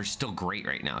times are still great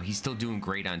right now. He's still doing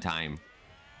great on time.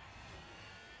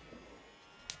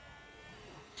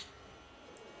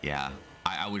 Yeah,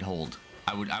 I would hold.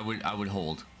 I would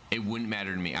hold. It wouldn't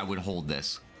matter to me. I would hold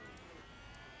this.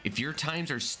 If your times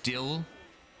are still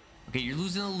okay, you're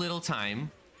losing a little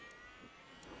time,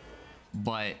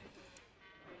 but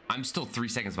I'm still 3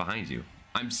 seconds behind you.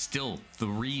 I'm still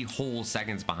 3 whole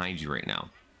seconds behind you right now.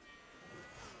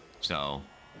 So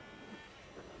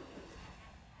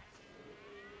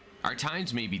our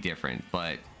times may be different,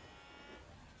 but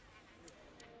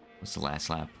what's the last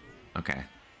lap? Okay.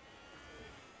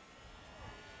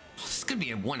 This is gonna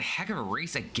be one heck of a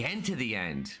race again to the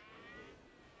end.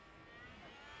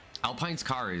 Alpine's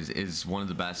car is one of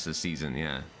the best this season,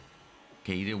 yeah.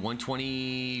 Okay, you did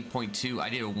 120.2. I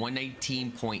did a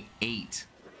 119.8.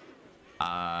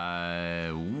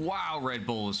 Wow, Red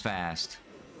Bull is fast.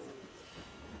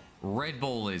 Red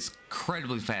Bull is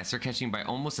incredibly fast. They're catching by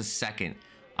almost a second.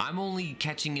 I'm only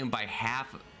catching him by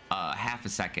half a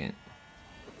second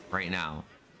right now.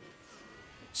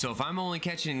 So if I'm only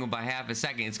catching him by half a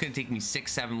second, it's going to take me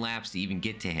 6-7 laps to even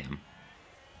get to him.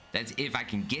 That's if I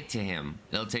can get to him.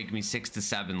 It'll take me 6 to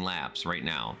 7 laps right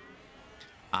now.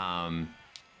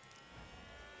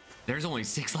 There's only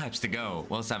 6 laps to go.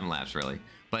 Well, 7 laps really.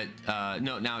 But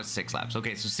no, now it's 6 laps.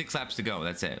 Okay, so 6 laps to go.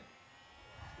 That's it.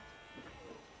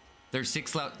 There's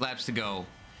 6 laps to go.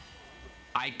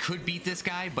 I could beat this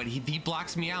guy, but if he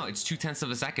blocks me out, it's 0.2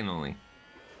 of a second only.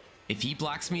 If he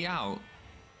blocks me out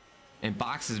and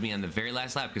boxes me on the very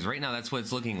last lap, because right now that's what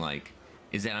it's looking like,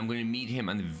 is that I'm going to meet him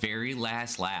on the very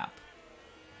last lap,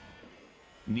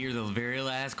 near the very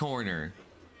last corner.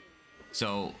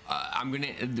 So I'm gonna,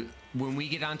 when we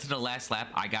get onto the last lap,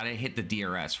 I gotta hit the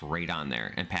DRS right on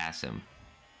there and pass him,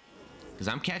 because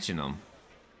I'm catching them.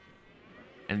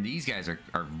 And these guys are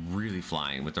really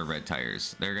flying with their red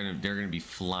tires. They're gonna be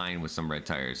flying with some red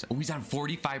tires. Oh, he's on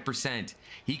 45%.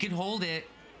 He can hold it.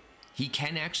 He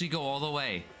can actually go all the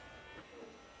way.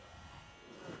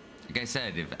 Like I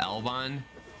said, if Albon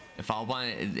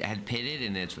had pitted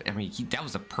and that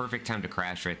was a perfect time to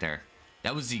crash right there.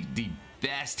 That was the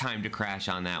best time to crash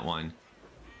on that one.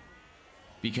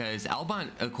 Because Albon,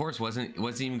 of course, wasn't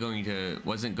going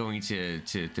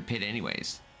to pit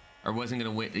anyways, or wasn't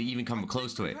going to even come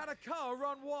close to it.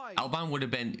 Albon would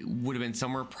have been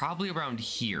somewhere probably around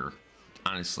here.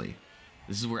 Honestly,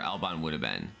 this is where Albon would have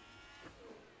been.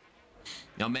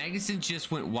 Now Magnussen just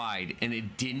went wide, and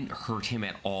it didn't hurt him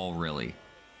at all, really.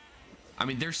 I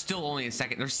mean, they're still only a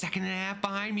second. They're 1.5 seconds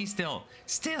behind me still.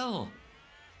 Still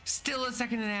a 1.5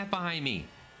 seconds behind me.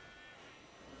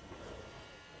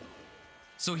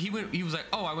 So he was like,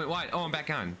 oh, I went wide. Oh, I'm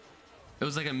back on. It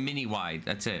was like a mini wide.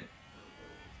 That's it.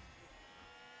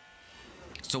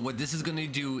 So what this is going to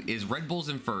do is Red Bull's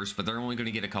in first, but they're only going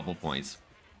to get a couple points.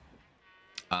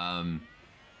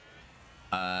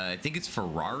 I think it's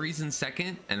Ferrari's in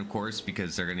second, and of course,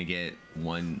 because they're going to get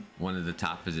one of the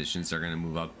top positions, they're going to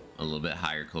move up a little bit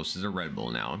higher, closer to Red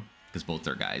Bull now, because both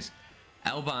their guys.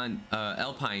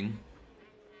 Alpine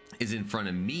is in front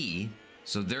of me,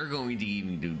 so they're going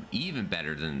to do even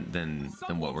better than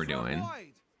what we're doing.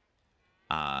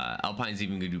 Alpine's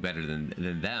even going to do better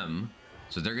than them,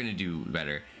 so they're going to do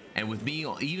better. And with me,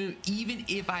 even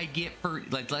if I get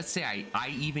first, like let's say I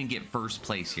even get first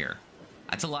place here.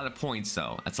 That's a lot of points,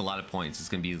 though. That's a lot of points. It's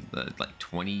going to be like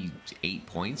 28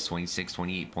 points, 26,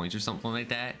 28 points or something like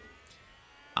that.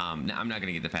 Now, I'm not going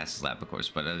to get the fastest lap, of course,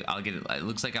 but I'll get it. It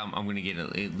looks like I'm going to get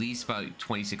at least about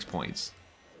 26 points.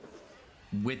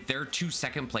 With their 2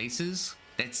 second places,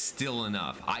 that's still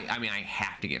enough. I mean, I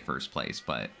have to get first place,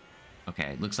 but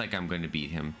okay. It looks like I'm going to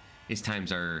beat him. His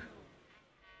times are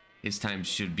His time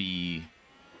should be...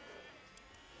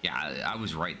 Yeah, I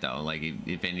was right, though. Like,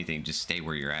 if anything, just stay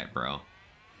where you're at, bro. All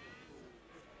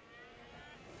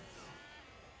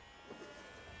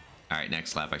right,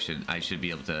 next lap, I should be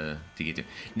able to get to.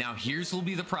 Now, here's will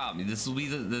be the problem. This will be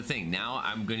the thing. Now,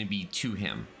 I'm going to be to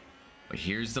him. But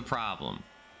here's the problem.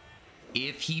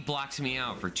 If he blocks me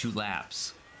out for 2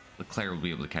 laps, Leclerc will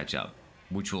be able to catch up,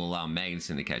 which will allow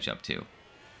Magnussen to catch up, too.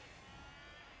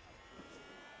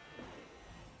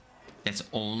 That's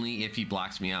only if he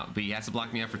blocks me out, but he has to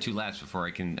block me out for 2 laps before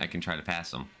I can try to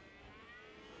pass him.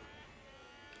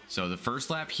 So the first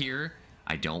lap here,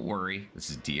 I don't worry. This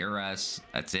is DRS.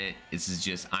 That's it. This is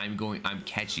just I'm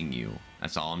catching you.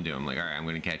 That's all I'm doing. I'm like, all right, I'm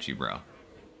going to catch you, bro.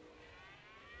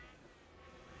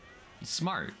 It's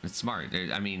smart. It's smart.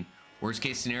 I mean, worst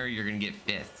case scenario, you're going to get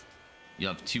 5th.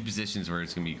 You'll have 2 positions where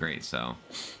it's going to be great. So, all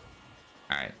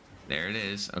right, there it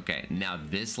is. Okay, now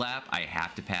this lap, I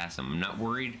have to pass him. I'm not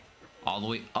worried. All the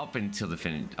way up until the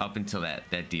finish, up until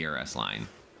that DRS line.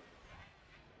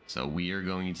 So we are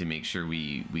going to make sure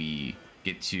we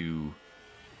get to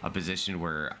a position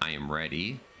where I am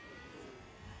ready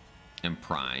and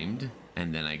primed,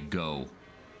 and then I go.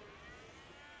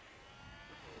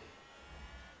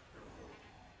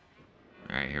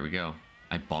 All right, here we go.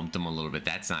 I bumped him a little bit.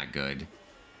 That's not good.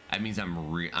 That means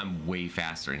I'm way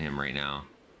faster than him right now.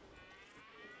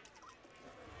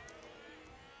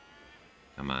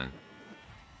 Come on.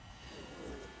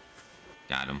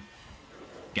 Got him.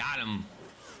 Got him.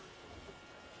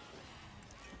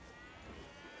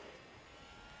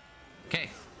 Okay.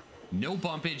 No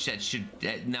bumpage. That should...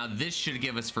 now this should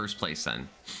give us first place then.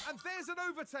 And there's an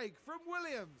overtake from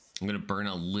Williams. I'm going to burn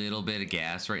a little bit of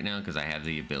gas right now because I have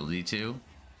the ability to.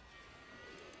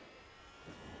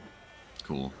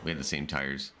 Cool. We have the same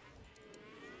tires.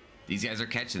 These guys are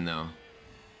catching though.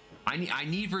 I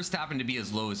need Verstappen to be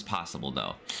as low as possible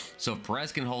though. So if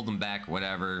Perez can hold them back,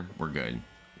 whatever, we're good.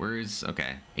 Where's...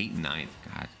 okay, 8th and 9th.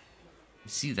 God, I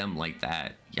see them like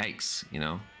that. Yikes, you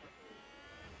know.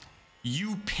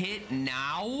 You pit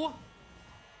now?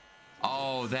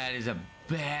 Oh, that is a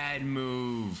bad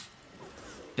move.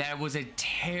 That was a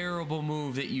terrible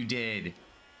move that you did.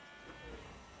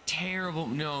 Terrible.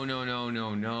 No, no, no,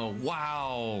 no, no.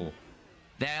 Wow.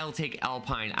 That'll take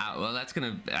Alpine out. Well, that's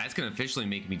gonna officially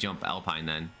make me jump Alpine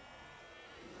then.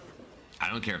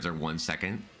 I don't care if they're 1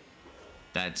 second.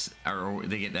 That's, or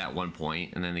they get that 1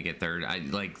 point and then they get third.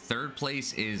 Like third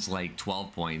place is like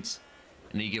 12 points,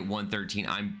 and then you get 113.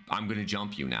 I'm gonna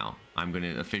jump you now. I'm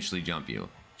gonna officially jump you.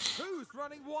 Who's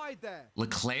running wide there?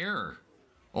 Leclerc.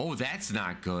 Oh, that's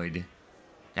not good.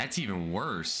 That's even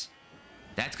worse.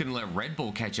 That's gonna let Red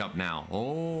Bull catch up now.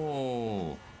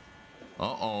 Oh.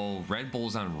 Uh-oh, Red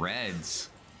Bull's on reds.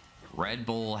 Red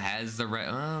Bull has the red...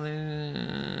 oh,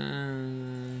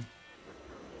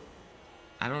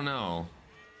 I don't know.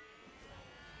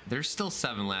 There's still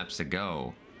 7 laps to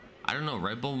go. I don't know,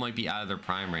 Red Bull might be out of their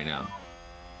prime right now.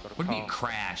 What do you mean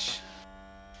crash?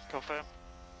 Confirm.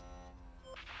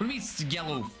 What do you mean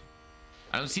yellow?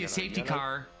 I don't see a safety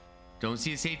car. Don't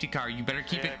see a safety car. You better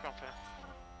keep it...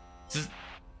 This is...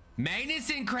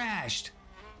 Magnussen crashed!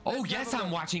 Oh, yes,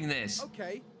 I'm watching this.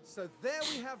 Okay, so there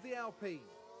we have the Alpine.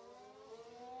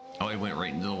 Oh, he went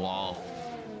right into the wall.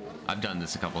 I've done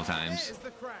this a couple of times.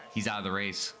 He's out of the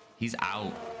race. He's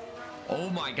out. Oh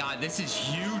my God, this is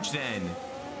huge then.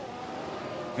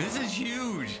 This is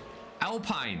huge.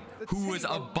 Alpine, who was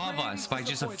above us by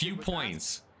just a few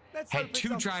points, had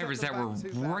 2 drivers that were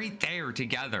right there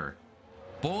together.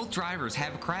 Both drivers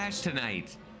have crashed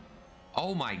tonight.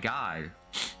 Oh my God.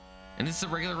 And this is a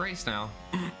regular race now.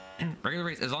 Regular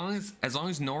race. As long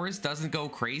as Norris doesn't go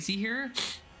crazy here,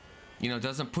 you know,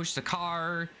 doesn't push the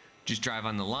car, just drive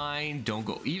on the line. Don't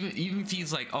go even if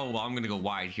he's like, oh well, I'm gonna go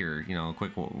wide here, you know,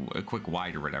 a quick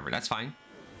wide or whatever. That's fine.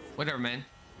 Whatever, man.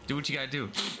 Do what you gotta do.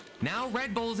 Now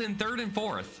Red Bull's in 3rd and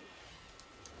 4th,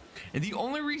 and the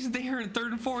only reason they are in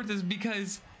 3rd and 4th is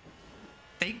because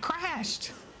they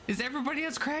crashed. Is everybody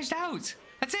else crashed out?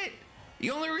 That's it. The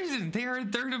only reason they are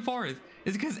in 3rd and 4th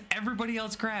is because everybody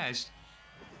else crashed.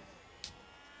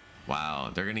 Wow,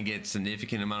 they're gonna get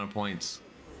significant amount of points.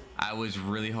 I was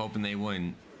really hoping they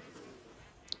wouldn't.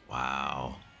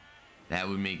 Wow, that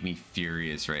would make me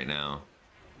furious right now.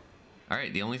 All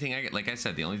right, the only thing like I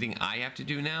said, the only thing I have to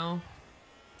do now,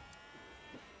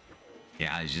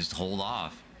 yeah, is just hold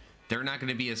off. They're not going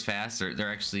to be as fast. They're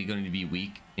actually going to be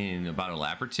weak in about a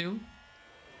lap or 2.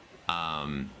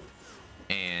 And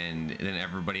then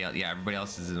everybody else, yeah, everybody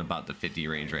else is in about the 50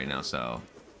 range right now. So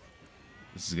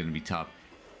this is going to be tough.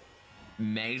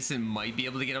 Magnussen might be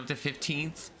able to get up to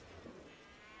 15th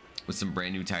with some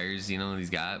brand new tires, you know, he's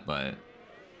got, but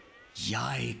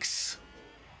Yikes.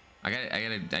 I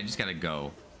just gotta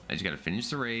go. I just gotta finish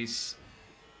the race.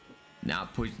 I'm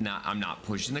not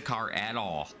pushing the car at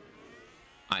all.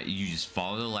 You just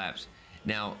follow the laps.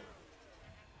 Now,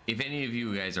 if any of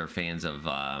you guys are fans of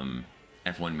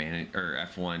F1 or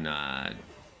F1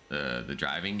 the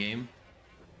driving game,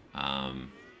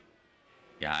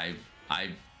 yeah,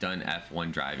 I've done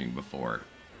F1 driving before,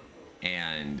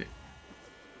 and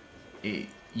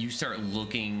you start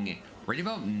looking right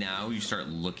about now. You start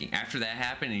looking after that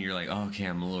happened, and you're like, oh, okay,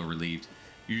 I'm a little relieved.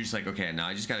 You're just like, okay, now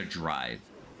I just gotta drive,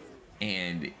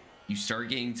 and you start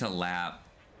getting to lap.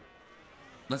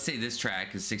 Let's say this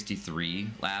track is 63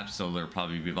 laps, so there'll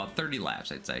probably be about 30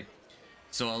 laps, I'd say.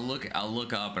 So I'll look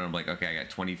up and I'm like, okay, I got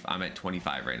 20. I'm at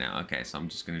 25 right now. Okay, so I'm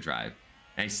just gonna drive.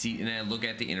 And I see, and I look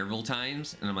at the interval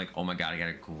times, and I'm like, oh my god, I got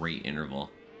a great interval.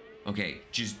 Okay,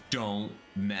 just don't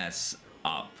mess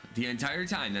up the entire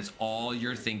time. That's all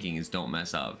you're thinking is don't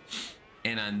mess up.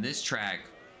 And on this track,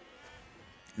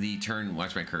 the turn,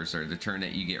 watch my cursor, the turn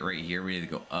that you get right here, we need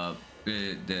to go up.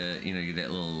 You know,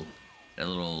 that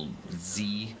little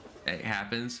Z that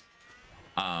happens.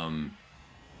 Yeah,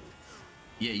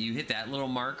 you hit that little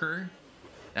marker,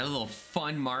 that little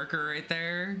fun marker right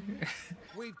there.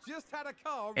 We've just had a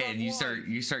car and you start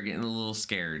getting a little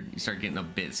scared. You start getting a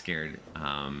bit scared,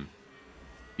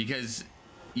 because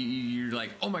you're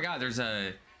like, oh my god, there's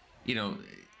a, you know,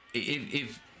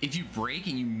 if you brake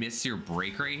and you miss your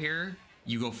brake right here,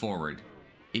 you go forward.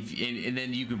 And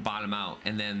then you can bottom out,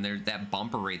 and then there's that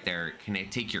bumper right there can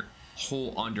take your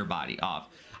whole underbody off.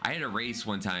 I had a race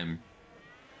one time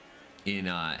in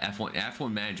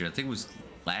F1 Manager. I think it was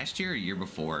last year or year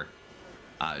before.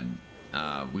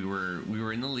 We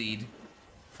were in the lead.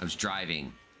 I was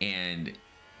driving, and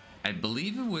I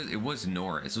believe it was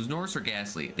Norris. It was Norris or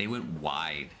Gasly. They went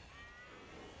wide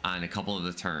on a couple of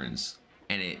the turns,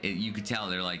 and you could tell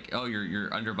they're like, oh,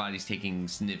 your underbody's taking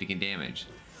significant damage.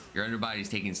 Your underbody's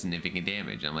taking significant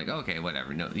damage. I'm like, okay,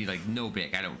 whatever. No, he's like, no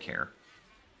big, I don't care.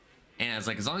 And I was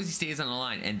like, as long as he stays on the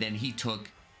line. And then he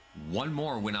took one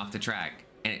more, went off the track,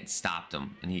 and it stopped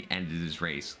him, and he ended his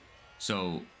race.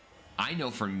 So I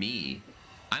know for me,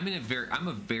 I'm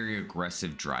a very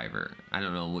aggressive driver. I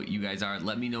don't know what you guys are.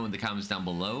 Let me know in the comments down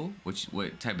below what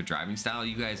type of driving style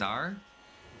you guys are.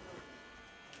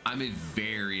 I'm a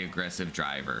very aggressive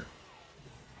driver,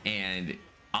 and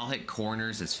I'll hit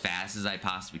corners as fast as I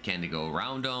possibly can to go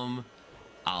around them.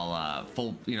 I'll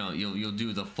full, you know, you'll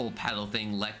do the full pedal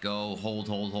thing, let go,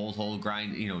 hold,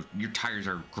 grind. You know, your tires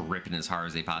are gripping as hard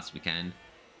as they possibly can,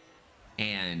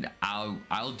 and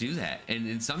I'll do that. And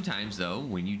then sometimes though,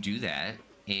 when you do that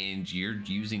and you're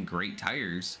using great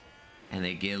tires and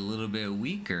they get a little bit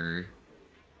weaker,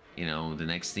 you know, the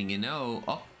next thing you know,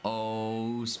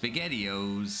 uh-oh,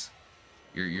 SpaghettiOs,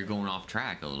 you're going off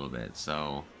track a little bit.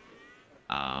 So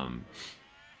yeah,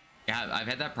 I've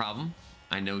had that problem.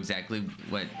 I know exactly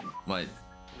what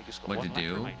to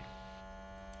do.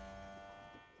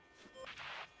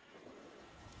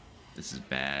 This is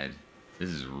bad. This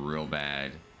is real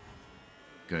bad.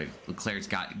 Good. Leclerc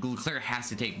has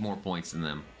to take more points than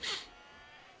them,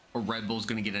 or Red Bull's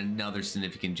going to get another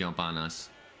significant jump on us.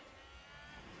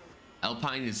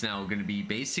 Alpine is now going to be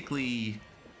basically,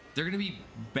 they're going to be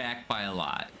back by a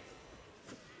lot.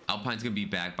 Alpine's going to be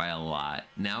back by a lot.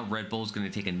 Now Red Bull's going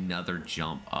to take another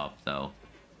jump up, though.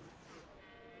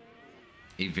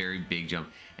 A very big jump.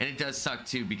 And it does suck,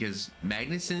 too, because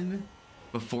Magnussen,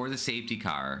 before the safety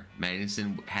car,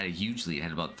 Magnussen had a huge lead.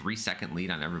 Had about 3-second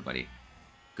lead on everybody.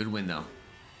 Good win, though.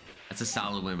 That's a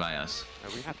solid win by us.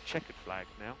 We have a checkered flag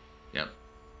now. Yep.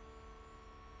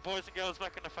 Boys and girls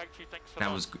back in the factory, thanks for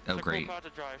that. Was great.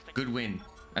 Good win.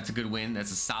 That's a good win.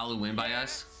 That's a solid win by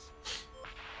us.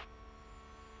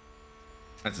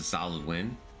 That's a solid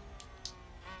win.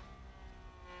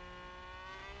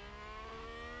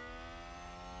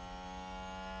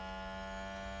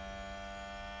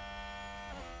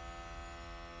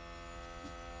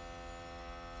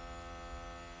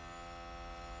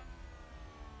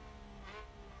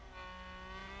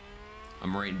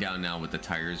 I'm writing down now what the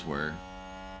tires were.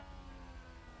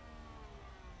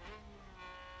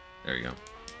 There you go.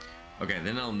 Okay,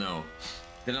 then I'll know.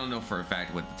 Then I'll know for a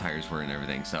fact what the tires were and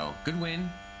everything. So, good win.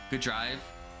 Good drive.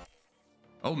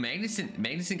 Oh,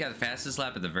 Magnussen got the fastest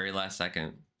lap at the very last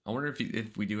second. I wonder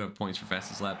if we do have points for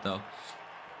fastest lap, though.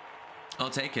 I'll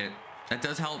take it. That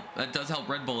does help. That does help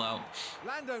Red Bull out.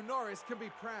 Lando Norris can be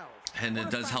proud. And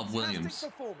it does help Williams.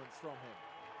 Performance from him.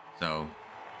 So,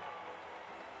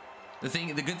 the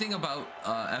good thing about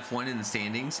F1 in the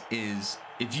standings is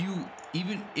if you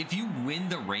win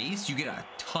the race, you get a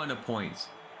ton of points.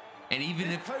 And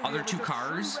even if other two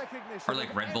cars are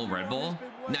like Red Bull,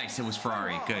 Nice, it was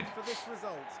Ferrari. Good. For this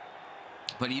result.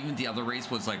 But even the other race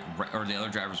was like, or the other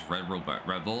driver's Red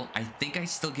Bull. I think I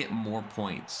still get more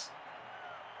points.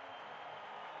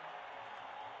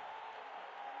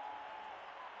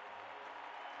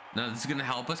 Now this is gonna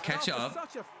help us catch up,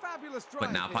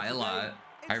 but not by a lot.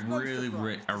 I really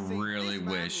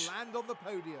wish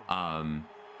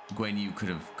Guan Yu could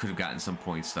have gotten some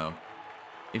points though.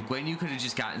 If Guan Yu could have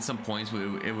just gotten some points, it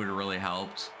would have really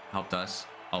helped us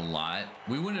a lot.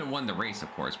 We wouldn't have won the race, of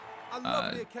course.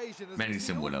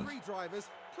 Madison would have.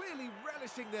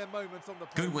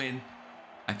 Good win.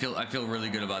 I feel really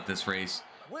good about this race.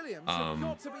 Williams have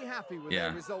got to be happy with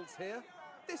their results here.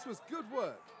 This was good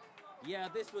work. Yeah,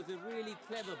 this was a really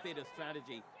clever bit of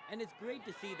strategy, and it's great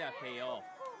to see that pay off.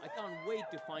 I can't wait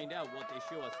to find out what they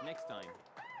show us next time.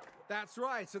 That's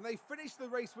right, and they finished the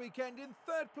race weekend in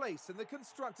 3rd place in the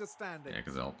constructor standings. Yeah,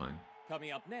 because Alpine.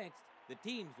 Coming up next, the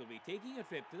teams will be taking a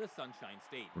trip to the Sunshine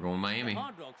State. We're going to Miami. The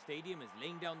Hard Rock Stadium is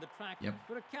laying down the track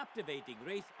for a captivating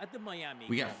race at the Miami.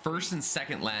 We got 1st and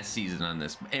 2nd last season on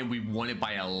this, and we won it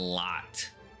by a lot.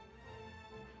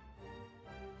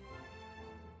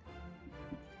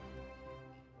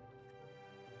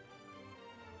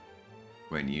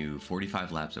 When you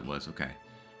 45 laps it was, okay.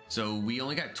 So we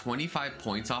only got 25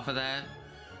 points off of that.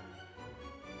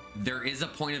 There is a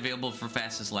point available for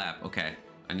fastest lap. Okay,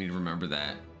 I need to remember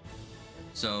that.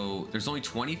 So there's only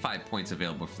 25 points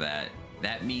available for that.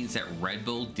 That means that Red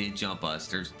Bull did jump us.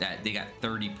 There's that they got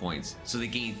 30 points. So they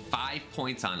gained 5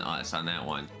 points on us on that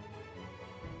one.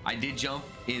 I did jump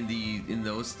in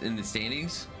the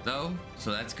standings though,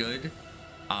 so that's good.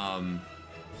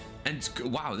 And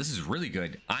wow, this is really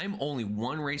good. I'm only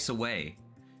 1 race away.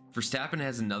 Verstappen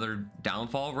has another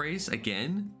downfall race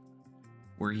again,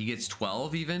 where he gets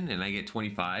 12 even, and I get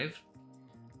 25.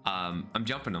 I'm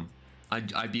jumping him. I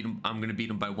beat him. I'm gonna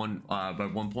beat him by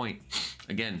 1 point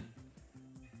again.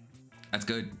 That's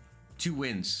good. 2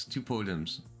 wins, 2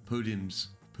 podiums.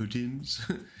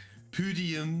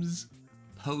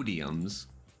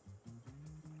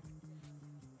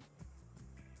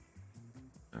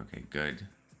 Okay, good.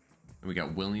 And we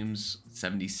got Williams,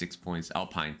 76 points.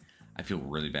 Alpine, I feel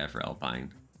really bad for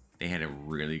Alpine. They had a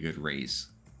really good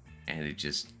race, and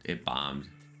it bombed.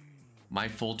 My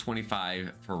full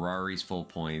 25, Ferrari's full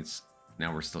points.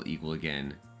 Now we're still equal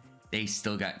again. They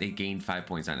gained 5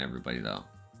 points on everybody though.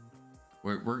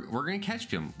 We're gonna catch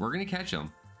them. We're gonna catch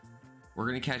them.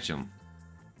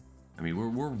 I mean,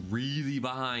 we're really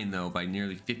behind though by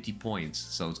nearly 50 points.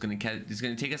 So it's gonna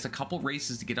take us a couple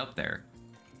races to get up there.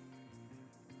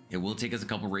 It will take us a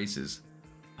couple races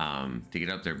to get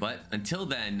up there. But until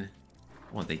then,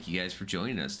 I want to thank you guys for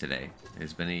joining us today.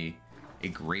 It's been a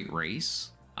great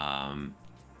race.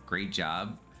 Great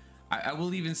job. I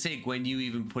will even say Guan Yu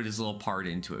even put his little part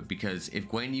into it, because if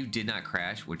Guan Yu did not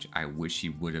crash, which I wish he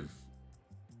would have,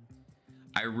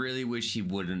 I really wish he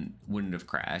wouldn't have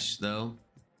crashed though.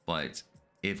 But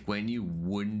if Guan Yu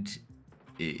wouldn't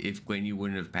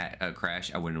have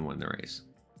crashed, I wouldn't have won the race.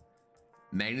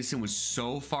 Magnussen was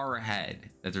so far ahead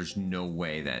that there's no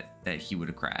way that he would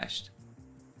have crashed.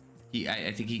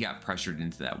 I think he got pressured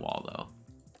into that wall though.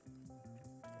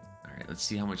 All right, let's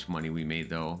see how much money we made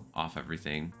though off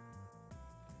everything.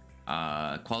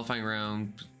 Qualifying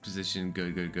round position,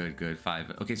 good.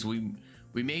 5. Okay, so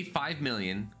we made 5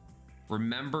 million.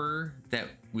 Remember that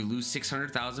we lose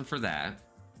 600,000 for that.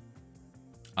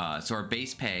 So our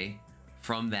base pay,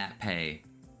 from that pay,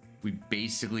 we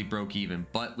basically broke even,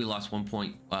 but we lost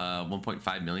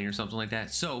 1.5 million or something like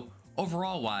that. So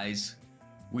overall wise,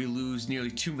 we lose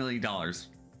nearly $2 million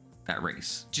that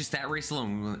race. Just that race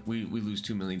alone, we lose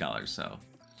 $2 million. So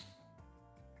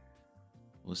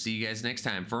we'll see you guys next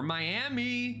time for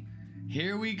Miami.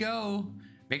 Here we go.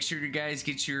 Make sure you guys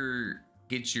get your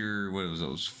what was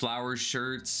those flower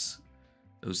shirts,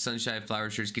 those sunshine flower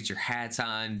shirts. Get your hats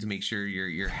on to make sure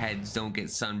your heads don't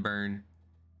get sunburned.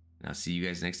 And I'll see you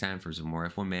guys next time for some more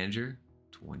F1 Manager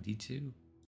 22.